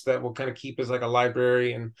books that we'll kind of keep as like a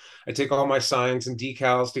library, and I take all my signs and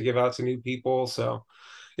decals to give out to new people. So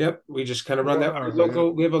yep, we just kind of run that. Wow,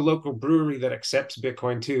 man. We have a local brewery that accepts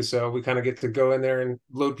Bitcoin too, so we kind of get to go in there and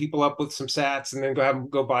load people up with some Sats, and then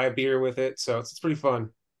go buy a beer with it. So it's pretty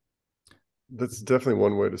fun. That's definitely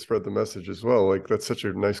one way to spread the message as well. Like that's such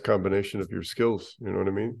a nice combination of your skills. You know what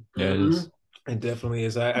I mean? Yeah, it Mm-hmm. is. It definitely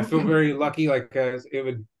is. I feel very lucky. Like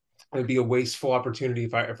it'd be a wasteful opportunity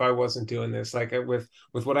if I wasn't doing this. Like with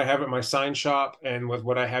what I have at my sign shop and with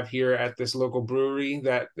what I have here at this local brewery,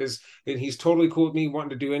 and he's totally cool with me wanting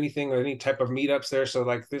to do anything or any type of meetups there. So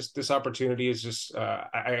like this opportunity is just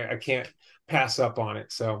I can't pass up on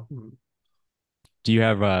it. So. Do you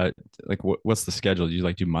have like what's the schedule? Do you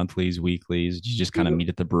like do monthlies, weeklies? Do you just kind of Do meet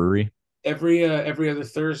at the brewery? every other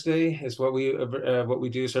Thursday is what we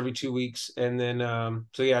do. So every 2 weeks, and then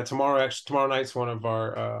so yeah, tomorrow night's one of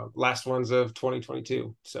our last ones of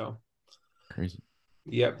 2022. So Crazy.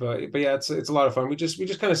 yeah, but yeah, it's a lot of fun. We just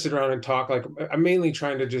kind of sit around and talk. Like I'm mainly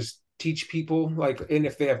trying to just teach people, like, and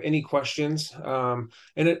if they have any questions. And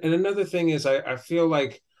another thing is I feel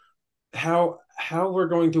like how we're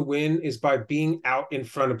going to win is by being out in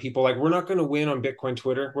front of people. Like we're not going to win on Bitcoin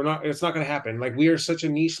Twitter. We're not. It's not going to happen. Like we are such a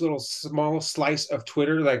niche little small slice of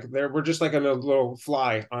Twitter. Like there, we're just like a little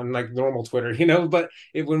fly on like normal Twitter, you know. But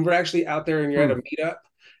when we're actually out there and you're at Hmm. a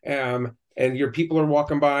meetup, and your people are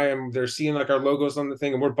walking by and they're seeing like our logos on the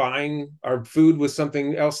thing, and we're buying our food with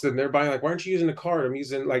something else that they're buying. Like, why aren't you using a card? I'm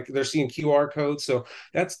using, like, they're seeing QR codes. So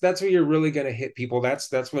that's where you're really going to hit people. That's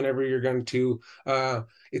whenever you're going to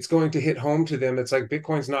it's going to hit home to them. It's like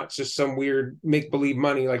Bitcoin's not just some weird make believe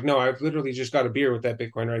money. Like, no, I've literally just got a beer with that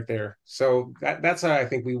Bitcoin right there. So that's how I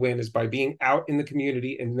think we win, is by being out in the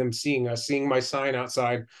community and them seeing us, seeing my sign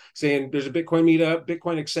outside saying there's a Bitcoin meetup,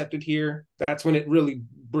 Bitcoin accepted here. That's when it really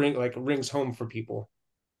rings home for people.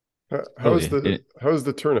 Totally. How's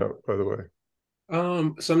the turnout, by the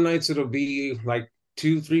way? Some nights it'll be like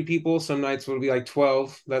two, three people. Some nights it'll be like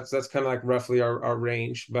 12. That's kind of like roughly our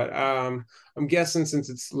range. But I'm guessing since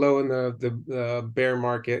it's low in the bear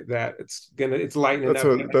market that it's lightening That's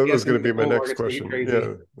up. what I'm that was guessing going in to the be my bull next market's gonna get question. crazy. Yeah,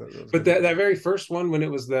 that was But going to that be. very first one, when it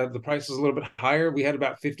was the price was a little bit higher, we had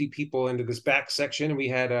about 50 people into this back section, and we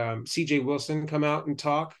had CJ Wilson come out and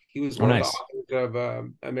talk. He was Oh, one of the nice. authors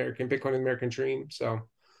of American Bitcoin and American Dream. So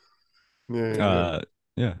Yeah, yeah, yeah. Uh,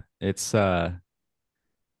 yeah. It's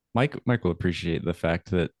Mike will appreciate the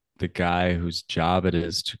fact that the guy whose job it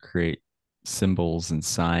is to create symbols and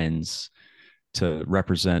signs to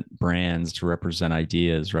represent brands, to represent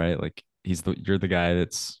ideas, right? Like you're the guy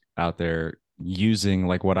that's out there using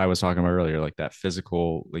like what I was talking about earlier, like that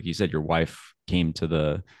physical, like you said, your wife came to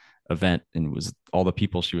the event and was all the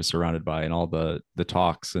people she was surrounded by and all the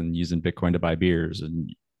talks and using Bitcoin to buy beers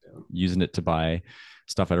and using it to buy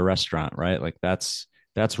stuff at a restaurant, right? Like that's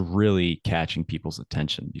really catching people's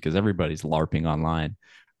attention because everybody's LARPing online.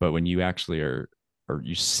 But when you actually are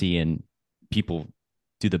you seeing people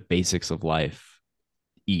do the basics of life,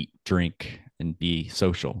 eat, drink, and be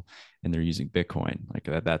social, and they're using Bitcoin, like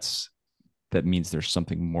that means there's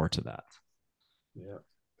something more to that. yeah.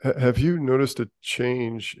 Have you noticed a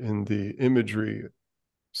change in the imagery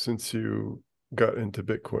since you got into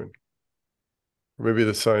Bitcoin? Or maybe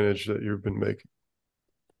the signage that you've been making?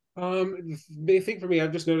 Big thing for me,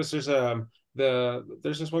 I've just noticed there's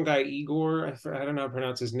this one guy Igor. I don't know how to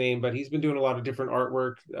pronounce his name, but he's been doing a lot of different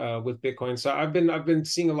artwork with Bitcoin. So I've been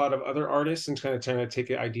seeing a lot of other artists and kind of trying to take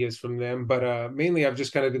ideas from them. But mainly I've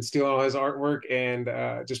just kind of been stealing all his artwork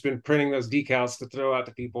and just been printing those decals to throw out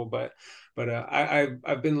to people. But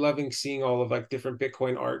I've been loving seeing all of like different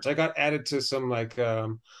Bitcoin arts. I got added to some like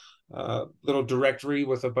little directory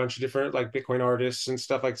with a bunch of different like Bitcoin artists and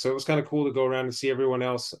stuff. Like, so it was kind of cool to go around and see everyone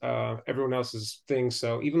else's things.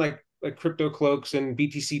 So even like crypto cloaks and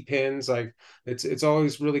BTC pins, like it's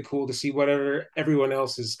always really cool to see whatever everyone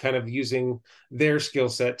else is kind of using their skill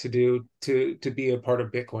set to do to be a part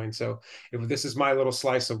of Bitcoin. So if this is my little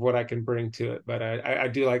slice of what I can bring to it, but I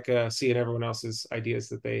do like seeing everyone else's ideas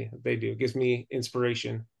that they do. It gives me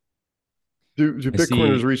inspiration. Do I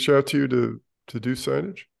Bitcoiners see. reach out to you to do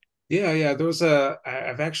signage? Yeah, yeah. There's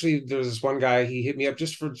this one guy. He hit me up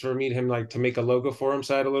just for me to him like to make a logo for him.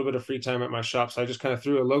 So I had a little bit of free time at my shop, so I just kind of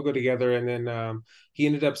threw a logo together, and then he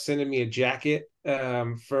ended up sending me a jacket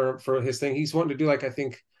for his thing. He's wanting to do like I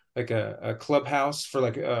think like a clubhouse for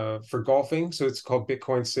like for golfing. So it's called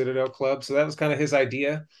Bitcoin Citadel Club. So that was kind of his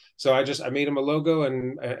idea. So I made him a logo,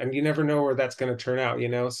 and you never know where that's going to turn out, you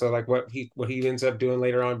know. So like what he ends up doing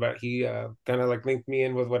later on, but he kind of like linked me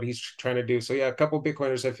in with what he's trying to do. So yeah, a couple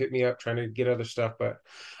Bitcoiners have hit me up trying to get other stuff, but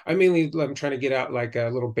I'm trying to get out like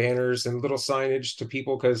little banners and little signage to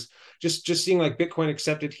people, because just seeing like Bitcoin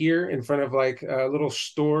accepted here in front of like little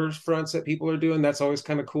store fronts that people are doing, that's always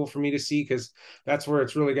kind of cool for me to see, because that's where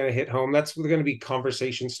it's really going to hit home. That's going to be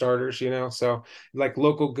conversation starters, you know. So like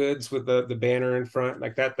local goods with the banner in front,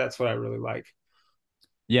 like that's what I really like.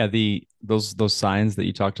 Yeah, those signs that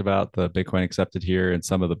you talked about, the Bitcoin accepted here and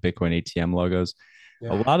some of the Bitcoin ATM logos,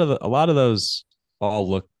 Yeah. a lot of those all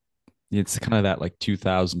look, it's kind of that like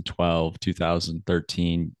 2012,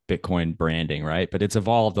 2013 Bitcoin branding, right? But it's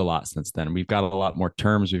evolved a lot since then. We've got a lot more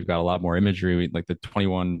terms, we've got a lot more imagery, like the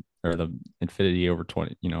 21 or the infinity over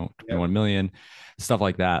 20, Yep. 21 million, stuff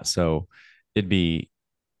like that. So it'd be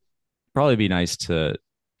probably be nice to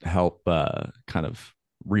help kind of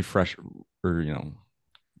refresh or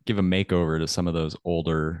give a makeover to some of those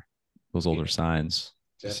older Yeah, signs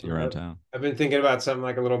you see definitely. around town. I've been thinking about something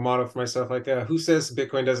like a little motto for myself, like who says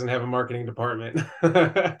Bitcoin doesn't have a marketing department?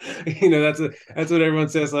 That's what everyone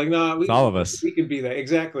says. Like, no, It's all of us. we could be that.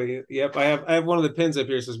 Exactly. Yep. I have one of the pins up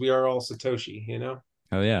here that says we are all Satoshi,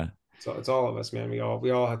 Oh yeah. So it's all of us, man. We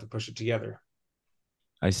all have to push it together.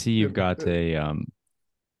 I see Yeah, you've got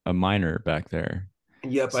a miner back there.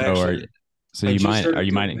 Yep, So I just are started you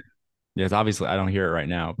doing mining? Yes, obviously I don't hear it right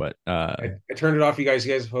now, but I turned it off, you guys.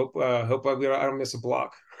 You guys hope I don't miss a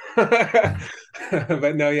block.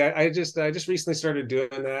 But no, yeah, I just recently started doing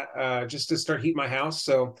that just to start heating my house.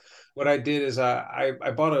 So what I did is I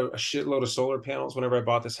bought a shitload of solar panels whenever I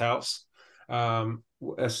bought this house.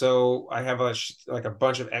 So I have like a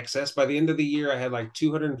bunch of excess. By the end of the year, I had like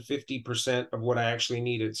 250% of what I actually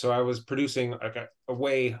needed. So I was producing like a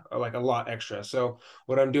way like a lot extra. So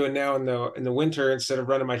what I'm doing now in the winter, instead of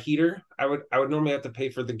running my heater, I would normally have to pay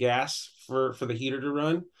for the gas for the heater to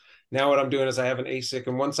run. Now what I'm doing is I have an ASIC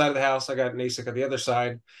on one side of the house, I got an ASIC on the other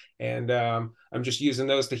side, and I'm just using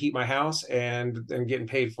those to heat my house and getting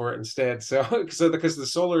paid for it instead. So because the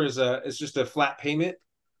solar is just a flat payment.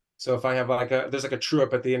 So if I have there's like a true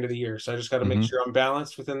up at the end of the year, so I just got to make mhm. sure I'm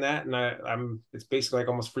balanced within that, and it's basically like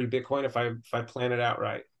almost free Bitcoin if I plan it out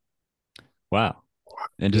right. Wow.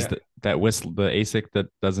 And just Yeah. that whistle, the ASIC that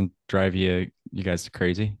doesn't drive you guys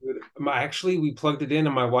crazy. Actually, we plugged it in,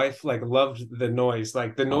 and my wife like loved the noise.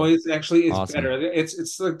 Like the Oh, noise actually is better. awesome.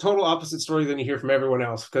 It's the total opposite story than you hear from everyone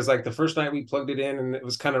else. Because like the first night we plugged it in and it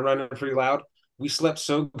was kind of running pretty loud. We slept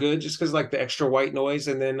so good just because like the extra white noise.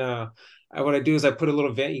 And then what I do is I put a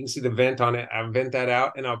little vent. You can see the vent on it. I vent that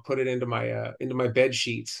out and I'll put it into my bed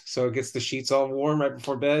sheets, so it gets the sheets all warm right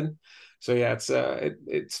before bed. So yeah,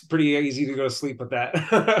 it's pretty easy to go to sleep with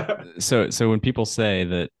that. So when people say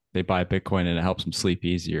that they buy Bitcoin and it helps them sleep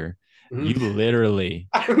easier, you Mhm. literally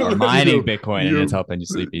I are literally mining you Bitcoin and it's you helping you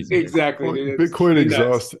sleep easier. exactly, dude. It's Bitcoin pretty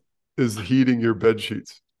nuts. exhaust is heating your bed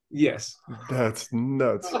sheets. Yes. That's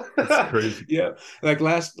nuts. That's crazy. Yeah. Like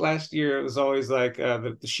last year, it was always like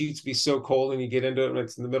the sheets be so cold and you get into it when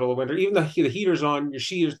it's in the middle of winter. Even the heater's on, your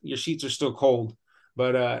sheets are still cold.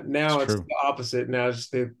 But It's now it's true. the opposite. Now it's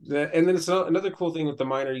just and then it's another cool thing with the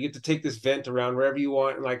miner. You get to take this vent around wherever you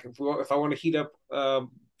want. And like if I want to heat up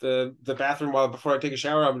the bathroom while before I take a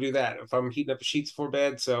shower, I'm gonna do that. If I'm heating up the sheets before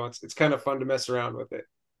bed, so it's kind of fun to mess around with it.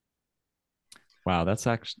 Wow,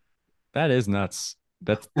 that is nuts.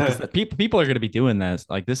 That's because people are going to be doing this.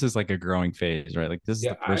 Like this is like a growing phase, right? Like this is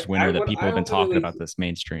Yeah, the first I winter that what people I have been talking ultimately about this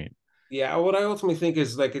mainstream. Yeah, what I ultimately think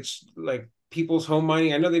is like it's like people's home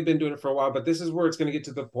mining. I know they've been doing it for a while, but this is where it's going to get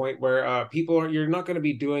to the point where you're not going to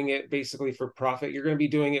be doing it basically for profit. You're going to be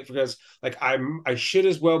doing it because like I should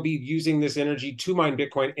as well be using this energy to mine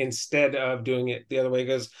Bitcoin instead of doing it the other way.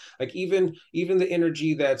 Because like even the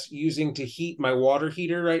energy that's using to heat my water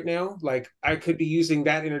heater right now, like I could be using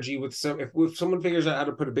that energy with if someone figures out how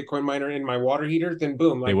to put a Bitcoin miner in my water heater, then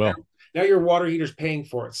boom, They like will. now your water heater's paying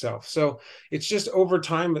for itself. So it's just over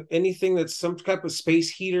time, anything that's some type of space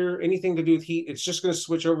heater, anything to do with heat, it's just going to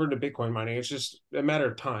switch over to Bitcoin mining. It's just a matter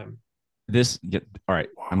of time. All right.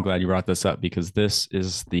 I'm Wow. glad you brought this up because this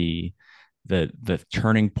is the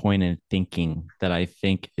turning point in thinking that I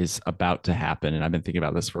think is about to happen. And I've been thinking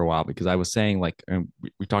about this for a while because I was saying like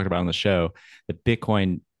we talked about on the show that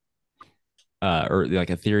Bitcoin or like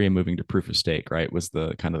Ethereum moving to proof of stake, right? Was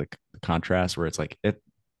the kind of the contrast where it's like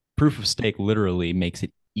proof of stake literally makes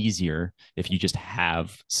it easier if you just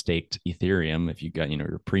have staked Ethereum, if you got,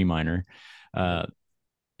 your pre-miner, uh,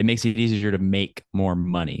 it makes it easier to make more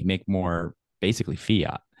money, make more basically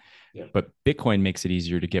fiat. Yeah. But Bitcoin makes it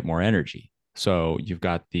easier to get more energy. So you've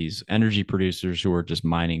got these energy producers who are just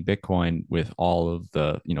mining Bitcoin with all of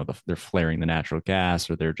they're flaring the natural gas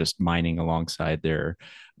or they're just mining alongside their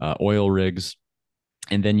oil rigs.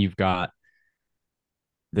 And then you've got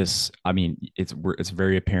this, I mean, it's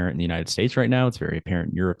very apparent in the United States right now. It's very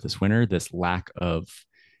apparent in Europe this winter, this lack of,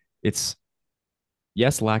 it's,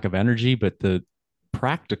 yes, lack of energy, but the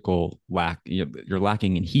practical lack, you're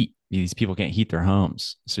lacking in heat. These people can't heat their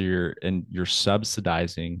homes. So you're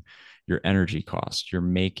subsidizing your energy costs. You're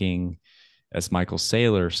making, as Michael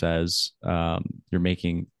Saylor says, you're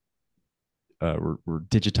making we're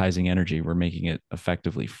digitizing energy. We're making it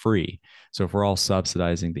effectively free. So if we're all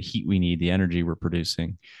subsidizing the heat we need, the energy we're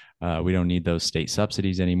producing, we don't need those state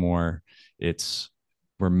subsidies anymore. It's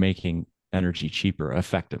we're making energy cheaper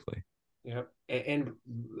effectively. Yeah. And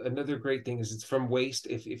another great thing is it's from waste.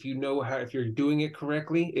 If you know how, if you're doing it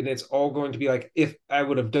correctly, and it's all going to be like, if I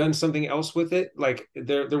would have done something else with it, like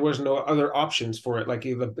there was no other options for it. Like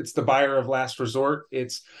it's the buyer of last resort.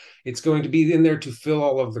 It's going to be in there to fill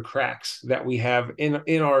all of the cracks that we have in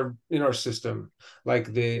our system,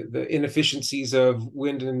 like the inefficiencies of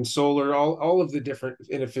wind and solar, all of the different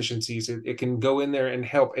inefficiencies. It can go in there and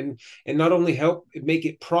help, and not only help, make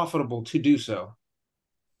it profitable to do so.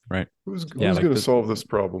 Right. Yeah, Who's like going to the solve this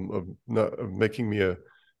problem of not of making me a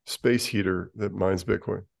space heater that mines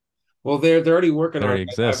Bitcoin? Well, they're already working that on already it.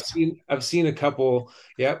 exists. I've seen a couple.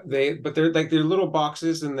 Yep, but they're like they're little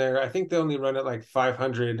boxes and they're I think they only run at like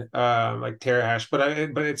 500 like terahash,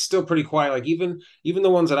 but it's still pretty quiet. Like even the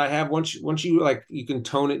ones that I have, once you like you can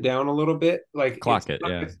tone it down a little bit. Like Clock it,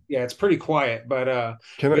 yeah. yeah, it's pretty quiet, but you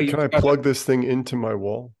Can I gotta, plug this thing into my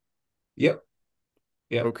wall? yep,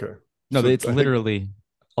 yep. Okay. No, So it's I think literally.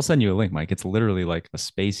 I'll send you a link, Mike. It's literally like a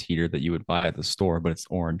space heater that you would buy at the store, but it's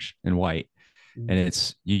orange and white, and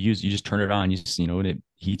it's you just turn it on. And it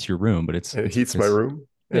heats your room, but and it heats my room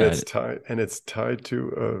and yeah, it's tied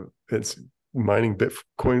to it's mining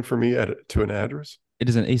Bitcoin for me to an address. it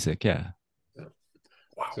is an ASIC. Yeah,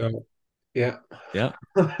 Wow. So yeah. yeah.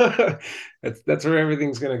 That's where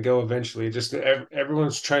everything's going to go eventually. Just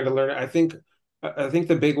everyone's trying to learn it. I think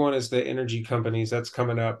the big one is the energy companies that's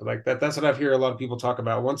coming up. Like that's what I've heard a lot of people talk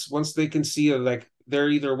about. Once they can see like they're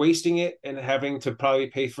either wasting it and having to probably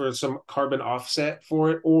pay for some carbon offset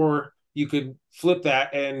for it, or you could flip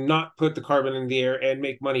that and not put the carbon in the air and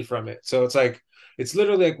make money from it. So it's like it's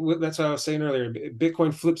literally like that's what I was saying earlier.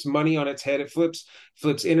 Bitcoin flips money on its head. It flips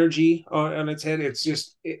energy on its head. It's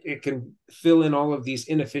just it can fill in all of these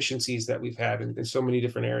inefficiencies that we've had in so many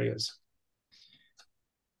different areas.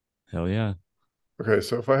 Hell yeah. Okay,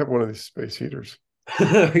 so if I have one of these space heaters,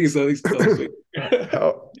 He's at least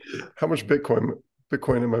how how much Bitcoin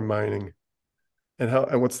am I mining,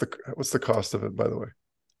 and what's the cost of it, by the way?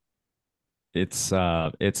 It's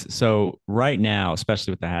so right now,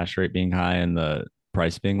 especially with the hash rate being high and the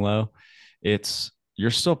price being low, it's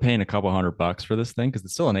you're still paying a couple $100 for this thing because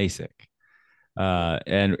it's still an ASIC.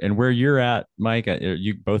 And where you're at, Mike,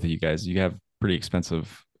 you both of you guys, you have pretty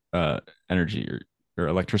expensive energy or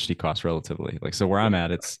electricity costs relatively. Like so, where I'm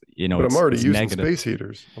at, it's But I'm already it's using negative. space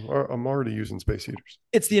heaters. I'm already using space heaters.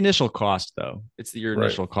 It's the initial cost though. It's your Right.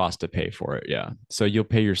 initial cost to pay for it. Yeah. So you'll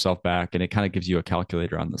pay yourself back, and it kind of gives you a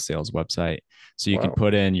calculator on the sales website, so you can Wow.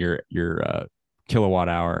 put in your kilowatt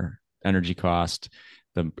hour energy cost,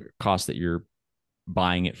 the cost that you're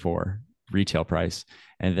buying it for, retail price,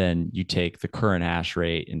 and then you take the current hash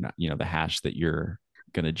rate and the hash that you're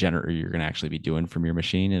going to generate, or you're going to actually be doing from your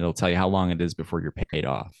machine, and it'll tell you how long it is before you're paid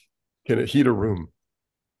off. Can it heat a room?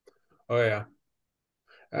 Oh yeah.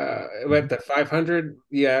 Mhm. At the 500,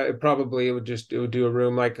 yeah, it would do a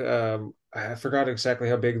room like I forgot exactly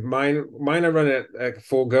how big mine I run it at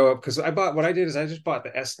full go up because what I did is I just bought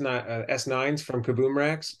the S9s from Kaboom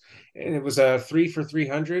Racks, and it was a 3 for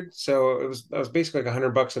 300, so it was basically like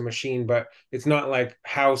 $100 a machine, but it's not like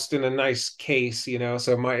housed in a nice case.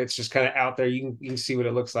 So it's just kind of out there. You can see what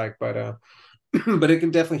it looks like, but but it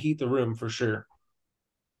can definitely heat the room for sure.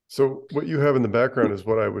 So what you have in the background is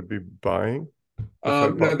what I would be buying if I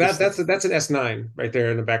No, bought this thing. that's an S9 right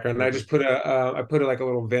there in the background. And I Okay. just put like a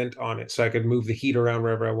little vent on it so I could move the heat around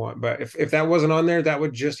wherever I want. But if that wasn't on there, that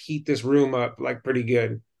would just heat this room up like pretty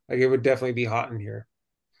good. Like it would definitely be hot in here.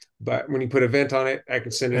 But when you put a vent on it, I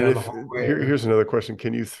can send it And down the if hallway. Or here's another question: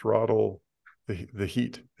 can you throttle the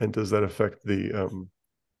heat, and does that affect the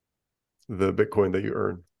Bitcoin that you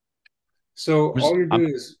earn? so Just, all you're I'm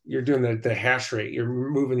doing is you're doing the hash rate. You're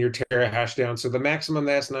moving your terahash down. So the maximum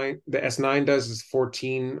the S9 does is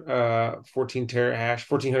 14 terahash,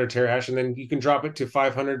 1400 terahash, and then you can drop it to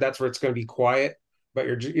 500. That's where it's going to be quiet, but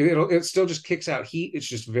it still just kicks out heat. It's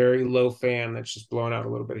just very low fan that's just blowing out a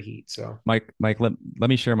little bit of heat. So Mike, let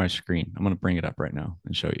me share my screen. I'm going to bring it up right now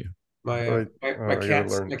and show you. my All uh, right, my I gotta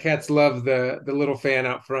cats learn. my cats love the little fan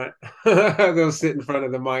out front. They'll sit in front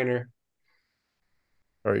of the miner.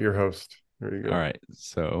 All right, your host. There you All go. right.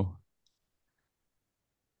 So,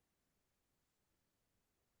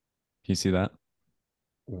 can you see that?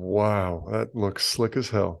 Wow, that looks slick as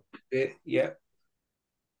hell. Yeah.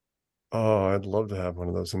 Oh, I'd love to have one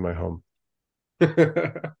of those in my home.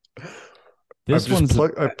 This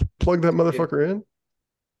I plug that Yeah. motherfucker in.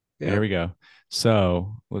 here Yeah. we go.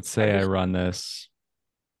 So, let's I say I just run this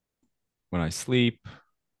when I sleep,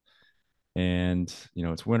 and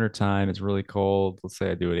it's winter time, it's really cold. Let's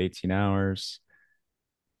say I do it 18 hours.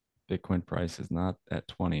 Bitcoin price is not at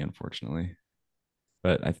 20, unfortunately,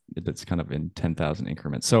 but it's kind of in 10,000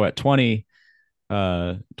 increments. So at 20,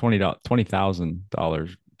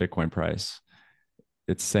 $20,000 Bitcoin price.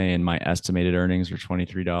 It's saying my estimated earnings are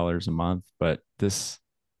 $23 a month, but let's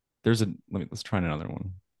try another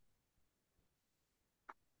one.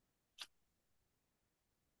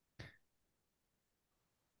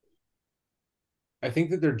 I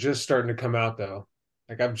think that they're just starting to come out though.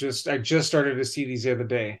 Like I just started to see these the other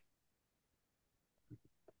day.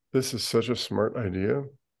 This is such a smart idea.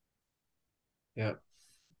 Yeah.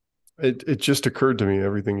 It just occurred to me,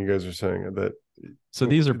 everything you guys are saying, that So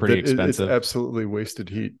these are pretty it's expensive. absolutely wasted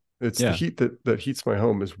heat. It's the Yeah. heat that heats my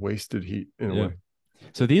home is wasted heat in a Yeah. way.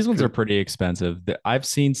 So these ones are pretty expensive. I've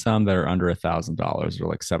seen some that are under $1,000 or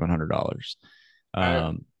like $700. I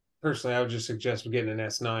Um, personally, I would just suggest getting an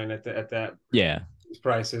S9 at that yeah,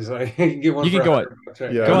 prices. I can get one you for can go at $100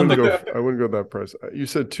 right Yeah, go on the I wouldn't go that price. You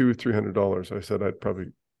said $200-$300. I said I'd probably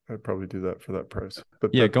do that for that price.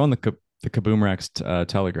 But yeah, that go on the Kaboom Rex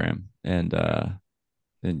Telegram and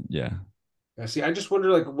yeah. Yeah, see, I just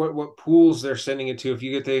wonder like what pools they're sending it to. If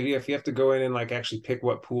you have to go in and like actually pick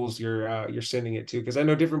what pools you're sending it to, because I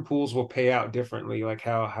know different pools will pay out differently, like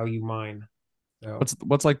how you mine. So,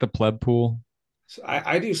 What's like the pleb pool? so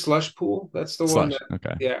I do slush pool. That's the one Slush. that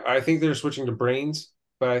Okay. yeah. I think they're switching to brains,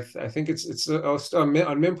 but I think it's on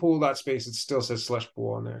mempool.space. It still says slush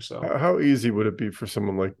pool on there. So how easy would it be for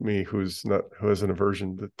someone like me who has an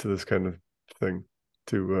aversion to this kind of thing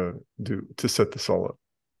to set this all up?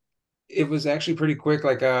 it was actually pretty quick.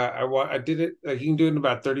 Like I did it. Like you can do it in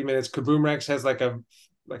about 30 minutes. Kaboom Rex has like a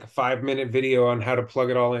 5 minute video on how to plug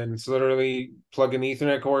it all in. It's literally plug in the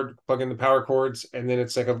Ethernet cord, plug in the power cords, and then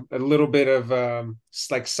it's like a little bit of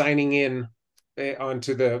like signing in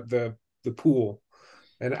onto the pool.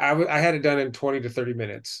 And I had it done in 20 to 30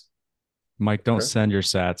 minutes. Mike, don't Okay. send your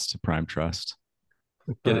sats to Prime Trust.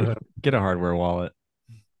 Get a hardware wallet.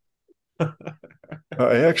 I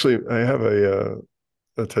have a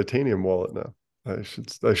titanium wallet now. I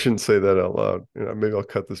shouldn't say that out loud. Maybe I'll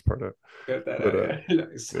cut this part out. Got that But out, yeah.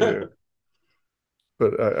 Nice. yeah.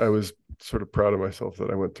 But I was sort of proud of myself that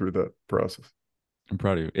I went through that process. I'm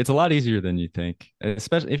proud of you. It's a lot easier than you think,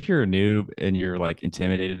 especially if you're a noob and you're like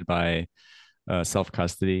intimidated by self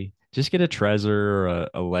custody. Just get a Trezor or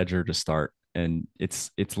a Ledger to start, and it's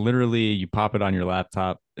literally you pop it on your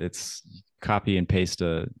laptop. It's copy and paste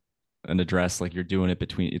an address like you're doing it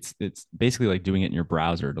between. It's basically like doing it in your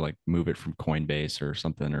browser to like move it from Coinbase or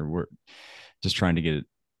something, or we're just trying to get it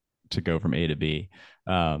to go from A to B.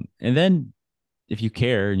 And then if you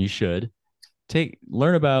care, and you should,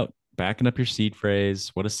 learn about backing up your seed phrase,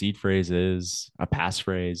 what a seed phrase is, a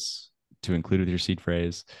passphrase to include with your seed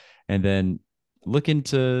phrase, and then look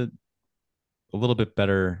into a little bit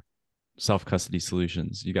better self custody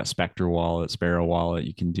solutions. You got Spectre Wallet, Sparrow Wallet.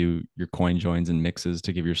 You can do your coin joins and mixes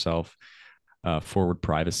to give yourself forward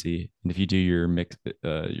privacy. And if you do your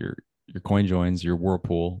your coin joins, your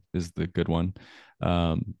Whirlpool is the good one,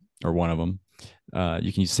 or one of them.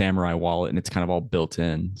 You can use Samurai Wallet, and it's kind of all built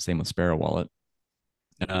in. Same with Sparrow Wallet.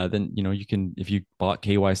 Then you can, if you bought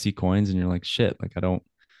KYC coins and you're like, shit, like I don't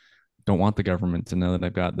want the government to know that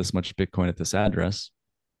I've got this much Bitcoin at this address,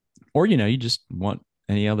 or you just want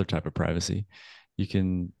any other type of privacy, you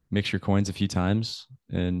can mix your coins a few times,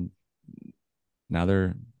 and now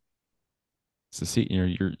it's a seat.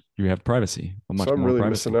 You have privacy, So much I'm more really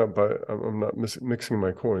privacy. missing out I'm not mixing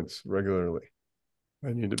my coins regularly.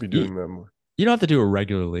 I need to be You, doing that more. you don't have to do it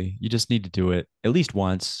regularly. You just need to do it at least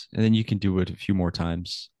once, and then you can do it a few more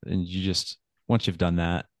times. And once you've done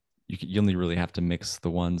that, you only really have to mix the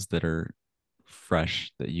ones that are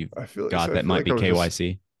fresh that you've got I that feel might like be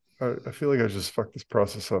KYC. I feel like I just fucked this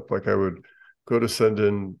process up. Like I would go to send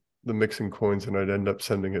in the mixing coins and I'd end up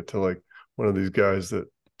sending it to like one of these guys that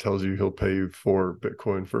tells you he'll pay you 4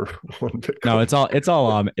 Bitcoin for one No, Bitcoin.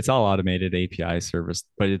 it's all automated API service,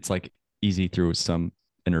 but it's like easy through some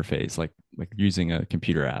interface, like using a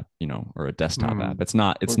computer app, or a desktop app. Mm, It's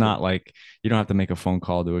okay. not like you don't have to make a phone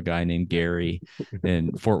call to a guy named Gary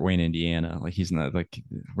in Fort Wayne, Indiana. Like he's not like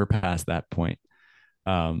we're past that point.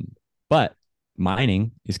 But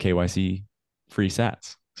mining is KYC free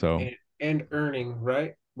sats. So And earning,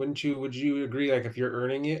 right? Would you agree like if you're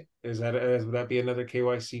earning it, would that be another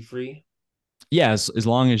KYC free? yeah, as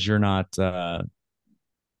long as you're not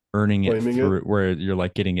earning it Claiming it. through where you're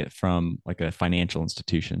like getting it from like a financial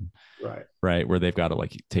institution, Right. right? Where they've got to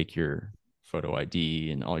like take your photo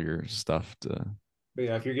ID and all your stuff to. But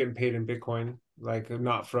yeah, if you're getting paid in Bitcoin, like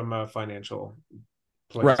not from a financial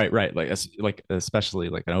place. Right. Like especially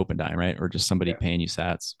like an open dime, right? Or just somebody Yeah, paying you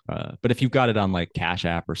sats. But if you've got it on like Cash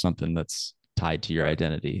App or something that's tied to your right.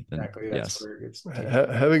 identity, then Exactly. That's yes. where it gets taken.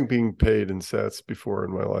 Having been paid in sats before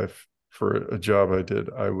in my life for a job I did,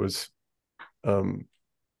 I was I'm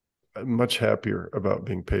much happier about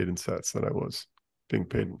being paid in sats than I was being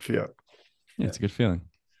paid in fiat. Yeah, it's a good feeling.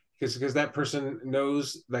 Because that person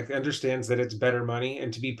knows, like, understands that it's better money,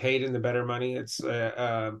 and to be paid in the better money, it's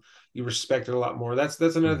you respect it a lot more. That's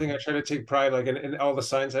another thing I try to take pride, like in all the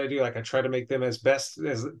signs I do, like I try to make them as best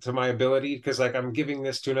as to my ability, because like I'm giving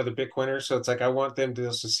this to another Bitcoiner, so it's like I want them to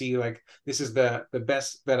also see like this is the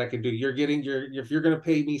best that I can do. You're getting if you're going to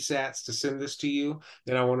pay me sats to send this to you,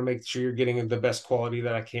 then I want to make sure you're getting the best quality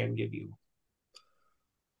that I can give you.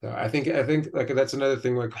 So I think like that's another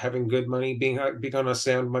thing, like having good money, being on a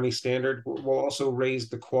sound money standard will also raise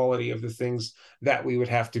the quality of the things that we would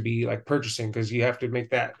have to be like purchasing, because you have to make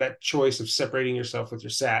that choice of separating yourself with your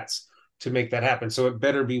sats to make that happen. So it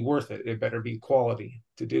better be worth it. It better be quality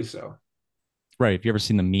to do so. Right. Have you ever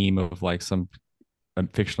seen the meme of like some a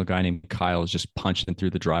fictional guy named Kyle is just punching through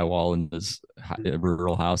the drywall in this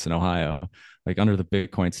rural house in Ohio, like under the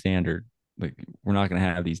Bitcoin standard? Like we're not going to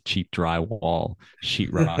have these cheap drywall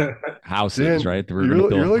sheetrock houses, Dan, right? We're going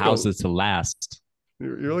to you're build like houses to last.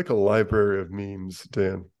 you're like a library of memes,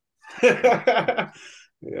 Dan. Yeah,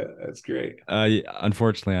 that's great.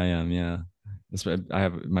 Unfortunately, I am. Yeah, I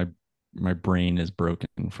have my brain is broken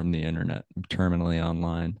from the internet. I'm terminally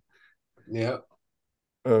online. Yeah.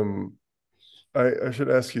 Um, I should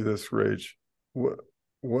ask you this, Rage.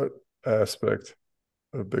 What aspect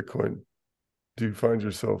of Bitcoin do you find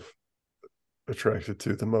yourself attracted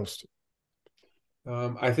to the most?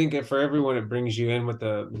 I think for everyone, it brings you in with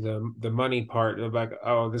the money part of like,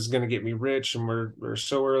 oh, this is going to get me rich, and we're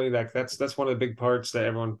so early. Like that's one of the big parts that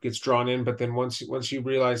everyone gets drawn in. But then once you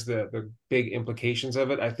realize the big implications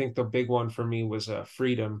of it, I think the big one for me was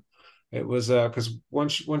freedom. It was because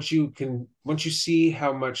once you see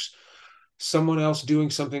how much someone else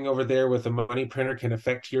doing something over there with a money printer can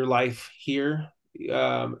affect your life here,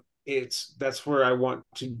 that's where I want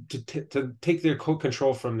to take their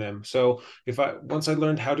control from them. So if I once I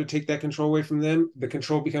learned how to take that control away from them, the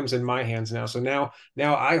control becomes in my hands now. So now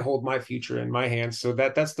I hold my future in my hands. So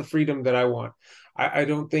that's the freedom that I want. I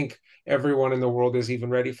don't think everyone in the world is even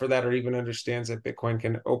ready for that or even understands that Bitcoin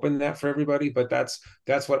can open that for everybody. But that's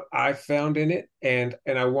what I found in it, and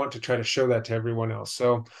I want to try to show that to everyone else.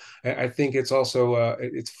 So I think it's also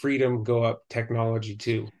it's freedom go up technology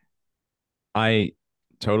too. I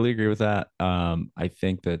totally agree with that. I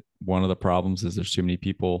think that one of the problems is there's too many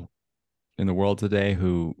people in the world today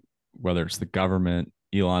who, whether it's the government,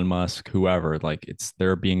 Elon Musk, whoever, like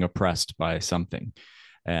they're being oppressed by something,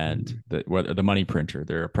 and whether the money printer,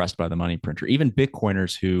 they're oppressed by the money printer. Even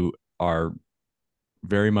Bitcoiners who are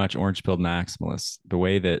very much orange pilled maximalists, the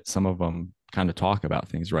way that some of them kind of talk about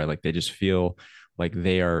things, right? Like they just feel like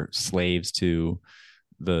they are slaves to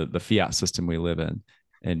the fiat system we live in.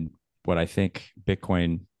 And what I think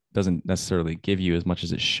Bitcoin doesn't necessarily give you as much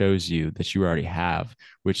as it shows you that you already have,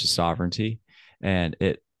 which is sovereignty. And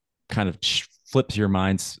it kind of flips your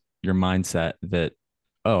mindset that,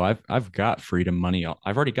 oh, I've got freedom money.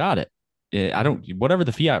 I've already got it. I don't, whatever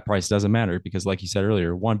the fiat price doesn't matter, because like you said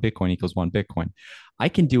earlier, one Bitcoin equals one Bitcoin. I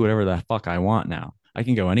can do whatever the fuck I want now. I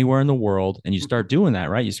can go anywhere in the world, and you start doing that,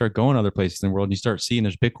 right? You start going other places in the world, and you start seeing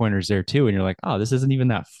there's Bitcoiners there too. And you're like, oh, this isn't even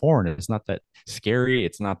that foreign. It's not that scary.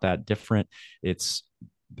 It's not that different. It's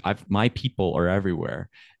my people are everywhere.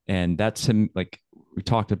 And that's him. Like we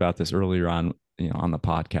talked about this earlier on, on the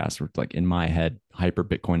podcast, where like in my head, hyper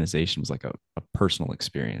Bitcoinization was like a personal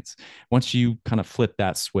experience. Once you kind of flip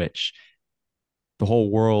that switch, the whole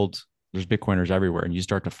world, there's Bitcoiners everywhere, and you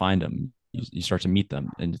start to find them. You start to meet them,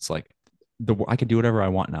 and it's like I can do whatever I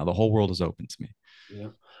want now. The whole world is open to me. Yeah.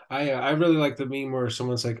 I really like the meme where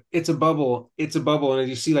someone's like, it's a bubble, it's a bubble. And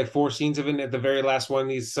you see like four scenes of it. And at the very last one,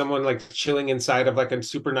 he's someone like chilling inside of like a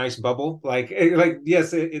super nice bubble. Yes,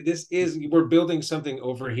 this is, we're building something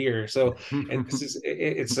over here. So, and this is,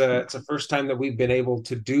 it's a first time that we've been able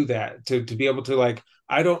to do that, to be able to like,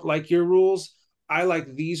 I don't like your rules. I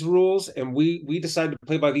like these rules, and we decided to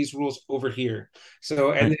play by these rules over here.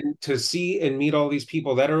 So, and Right. then to see and meet all these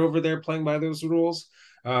people that are over there playing by those rules,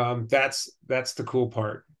 that's the cool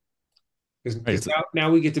part, Right. because It's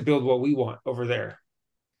now we get to build what we want over there.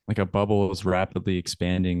 like a bubble is rapidly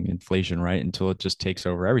expanding inflation, right? Until it just takes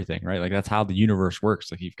over everything, right? Like that's how the universe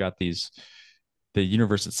works. Like you've got the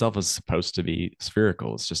universe itself is supposed to be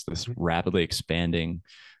spherical. It's just this rapidly expanding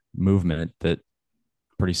movement that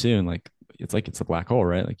pretty soon, like it's a black hole,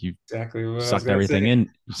 right? Like you Exactly what I was sucked gonna everything say. in,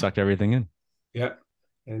 you sucked everything in. Yeah.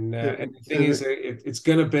 And the thing is, and it's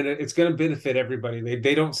gonna benefit everybody.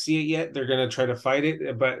 They don't see it yet. They're gonna try to fight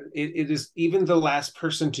it, but it is, even the last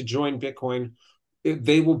person to join Bitcoin,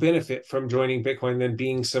 they will benefit from joining Bitcoin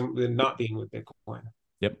than not being with Bitcoin.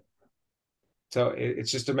 Yep. So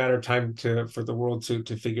it's just a matter of time for the world to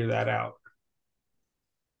figure that out.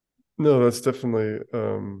 No, that's definitely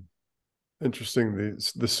interesting.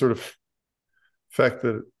 This sort of fact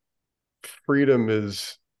that freedom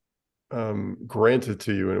is granted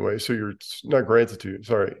to you in a way. So you're not granted to you.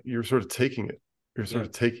 Sorry, you're sort of taking it. You're sort Yeah.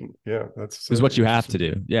 of taking. Yeah, that's Is what you have to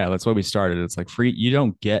interesting. do. Yeah, that's why we started. It's like free. You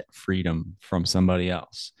don't get freedom from somebody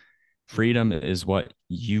else. Freedom is what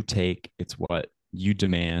you take. It's what you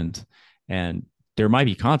demand, and there might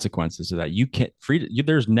be consequences to that. You can't free.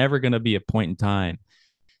 There's never going to be a point in time,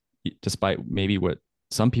 despite maybe what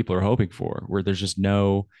some people are hoping for, where there's just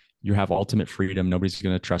no. You have ultimate freedom. Nobody's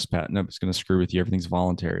going to trespass. Nobody's going to screw with you. Everything's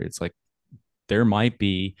voluntary. It's like there might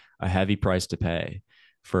be a heavy price to pay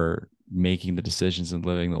for making the decisions and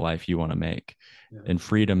living the life you want to make. Yeah. And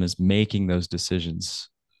freedom is making those decisions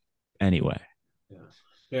anyway. Yeah.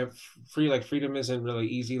 Yeah, freedom isn't really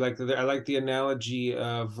easy. I like the analogy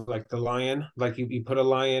of like the lion. Like you put a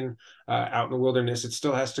lion out in the wilderness, it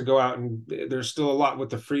still has to go out, and there's still a lot with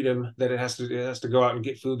the freedom that it has to go out and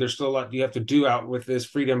get food. There's still a lot you have to do out with this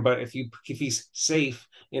freedom. But if he's safe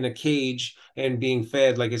in a cage and being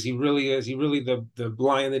fed, like is he really the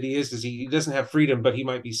lion that he is? He doesn't have freedom, but he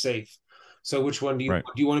might be safe. So which one Right.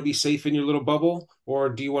 do you want to be safe in your little bubble, or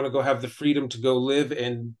do you want to go have the freedom to go live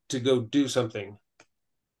and to go do something?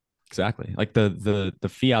 Exactly. Like the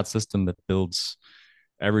fiat system that builds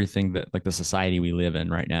everything that like the society we live in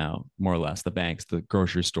right now, more or less, the banks, the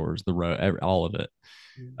grocery stores, the road, all of it.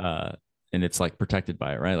 Uh, and it's like protected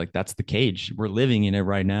by it, right? Like that's the cage. We're living in it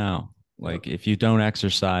right now. Yep. Like if you don't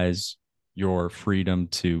exercise your freedom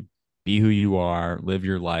to be who you are, live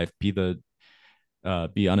your life, be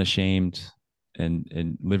unashamed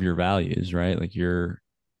and live your values, right? Like you're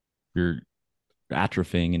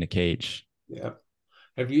atrophying in a cage. Yeah.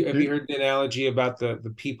 Have you You, heard the analogy about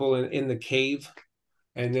the people in the cave,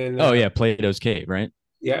 and then Oh yeah, Plato's cave, right?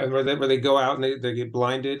 yeah, and where they go out and they get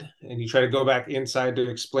blinded, and you try to go back inside to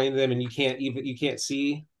explain to them, and you can't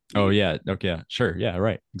see. Oh yeah, okay, yeah, sure, yeah,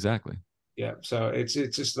 right, exactly. Yeah, so it's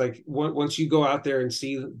just like once you go out there and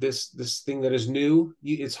see this thing that is new,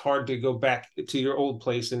 it's hard to go back to your old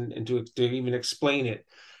place and to even explain it,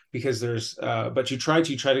 because there's but you try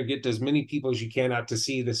to get as many people as you can out to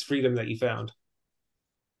see this freedom that you found.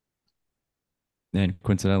 And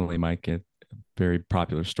coincidentally, Mike, a very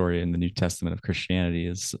popular story in the New Testament of Christianity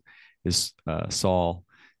is Saul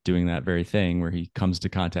doing that very thing where he comes to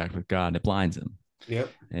contact with God and it blinds him, Yep.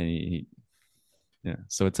 and yeah.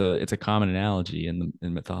 So it's a common analogy in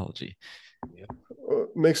mythology.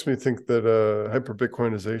 makes me think that hyper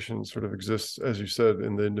Bitcoinization sort of exists, as you said,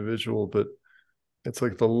 in the individual, but it's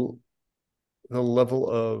like the level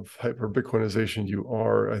of hyper Bitcoinization you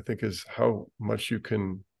are, I think, is how much you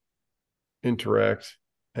can interact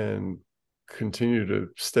and continue to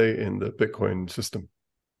stay in the Bitcoin system.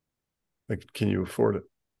 Like, can you afford it?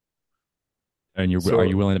 And are you So,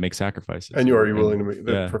 willing to make sacrifices? and are you willing to make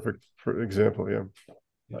that Yeah. perfect example? Yeah.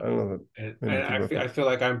 I don't know that And anything about I that. feel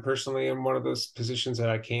like I'm personally in one of those positions that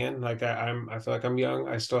I can. Like I feel like I'm young.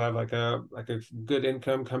 I still have like a good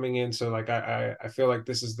income coming in. So like I feel like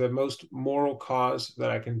this is the most moral cause that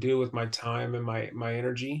I can do with my time and my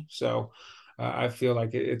energy. So I feel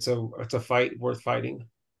like it's a fight worth fighting.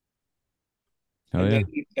 Oh And then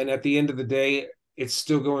yeah. and at the end of the day, it's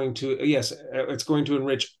still going to, yes, it's going to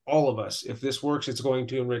enrich all of us. If this works, it's going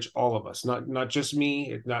to enrich all of us, not just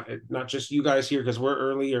me, not just you guys here because we're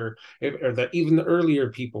early, or that even the earlier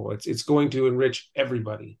people. It's going to enrich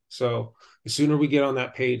everybody. So the sooner we get on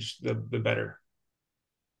that page, the better.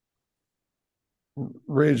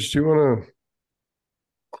 Rage, do you want to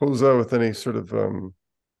close out with any sort of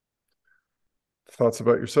thoughts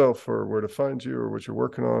about yourself, or where to find you, or what you're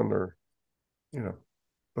working on, or you know,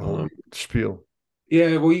 the whole um, spiel?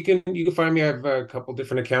 Yeah, well, you can find me. I have a couple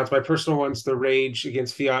different accounts. My personal one's the Rage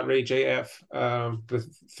Against Fiat, Rage AF. The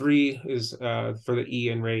three is for the E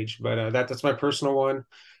in Rage, but that's my personal one.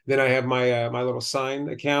 Then I have my little sign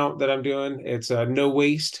account that I'm doing. It's No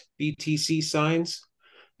Waste BTC signs,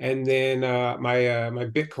 and then my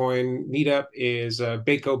Bitcoin meetup is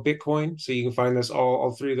Bako Bitcoin. So you can find this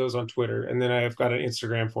all three of those on Twitter, and then I've got an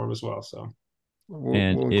Instagram for them as well. So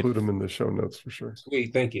And We'll include them if in the show notes for sure.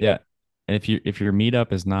 sweet, thank you. Yeah. And if your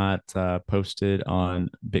meetup is not posted on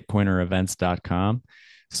bitcoinerevents.com,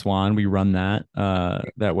 Swan, we run that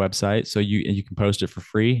website. So you can post it for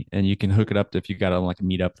free, and you can hook it up to, if you got on like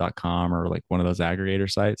meetup.com or like one of those aggregator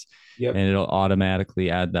sites, Yep. and it'll automatically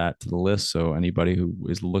add that to the list. So anybody who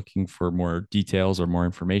is looking for more details or more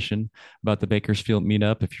information about the Bakersfield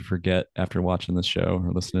meetup, if you forget after watching the show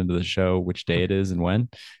or listening to the show which day it is and when,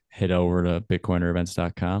 head over to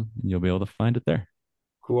bitcoinerevents.com and you'll be able to find it there.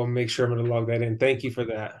 Cool. I'll make sure I'm going to log that in. Thank you for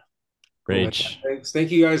that. Cool. Great. Thanks.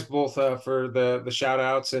 Thank you guys both for the shout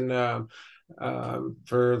outs and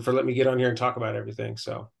for letting me get on here and talk about everything.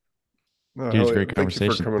 So, dude, it's a great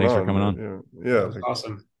conversation. Thanks for coming on. Yeah,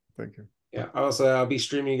 awesome. Thank you. Yeah, I'll be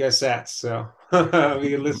streaming you guys sats, so I'll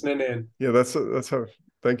be listening in. Yeah, that's how.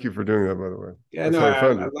 Thank you for doing that, by the way. Yeah, that's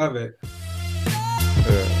I love it.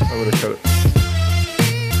 Yeah, I'm gonna cut it.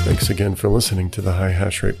 Thanks again for listening to the High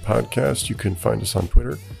Hash Rate podcast. You can find us on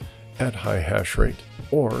Twitter at High Hash Rate,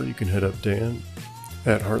 or you can hit up Dan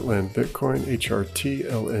at Heartland Bitcoin,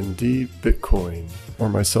 HRTLND Bitcoin, or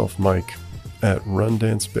myself, Mike, at Run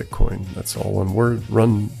Dance Bitcoin. That's all one word,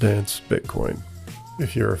 Run Dance Bitcoin.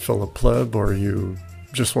 If you're a fellow pleb or you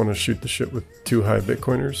just want to shoot the shit with two high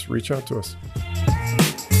Bitcoiners, reach out to us.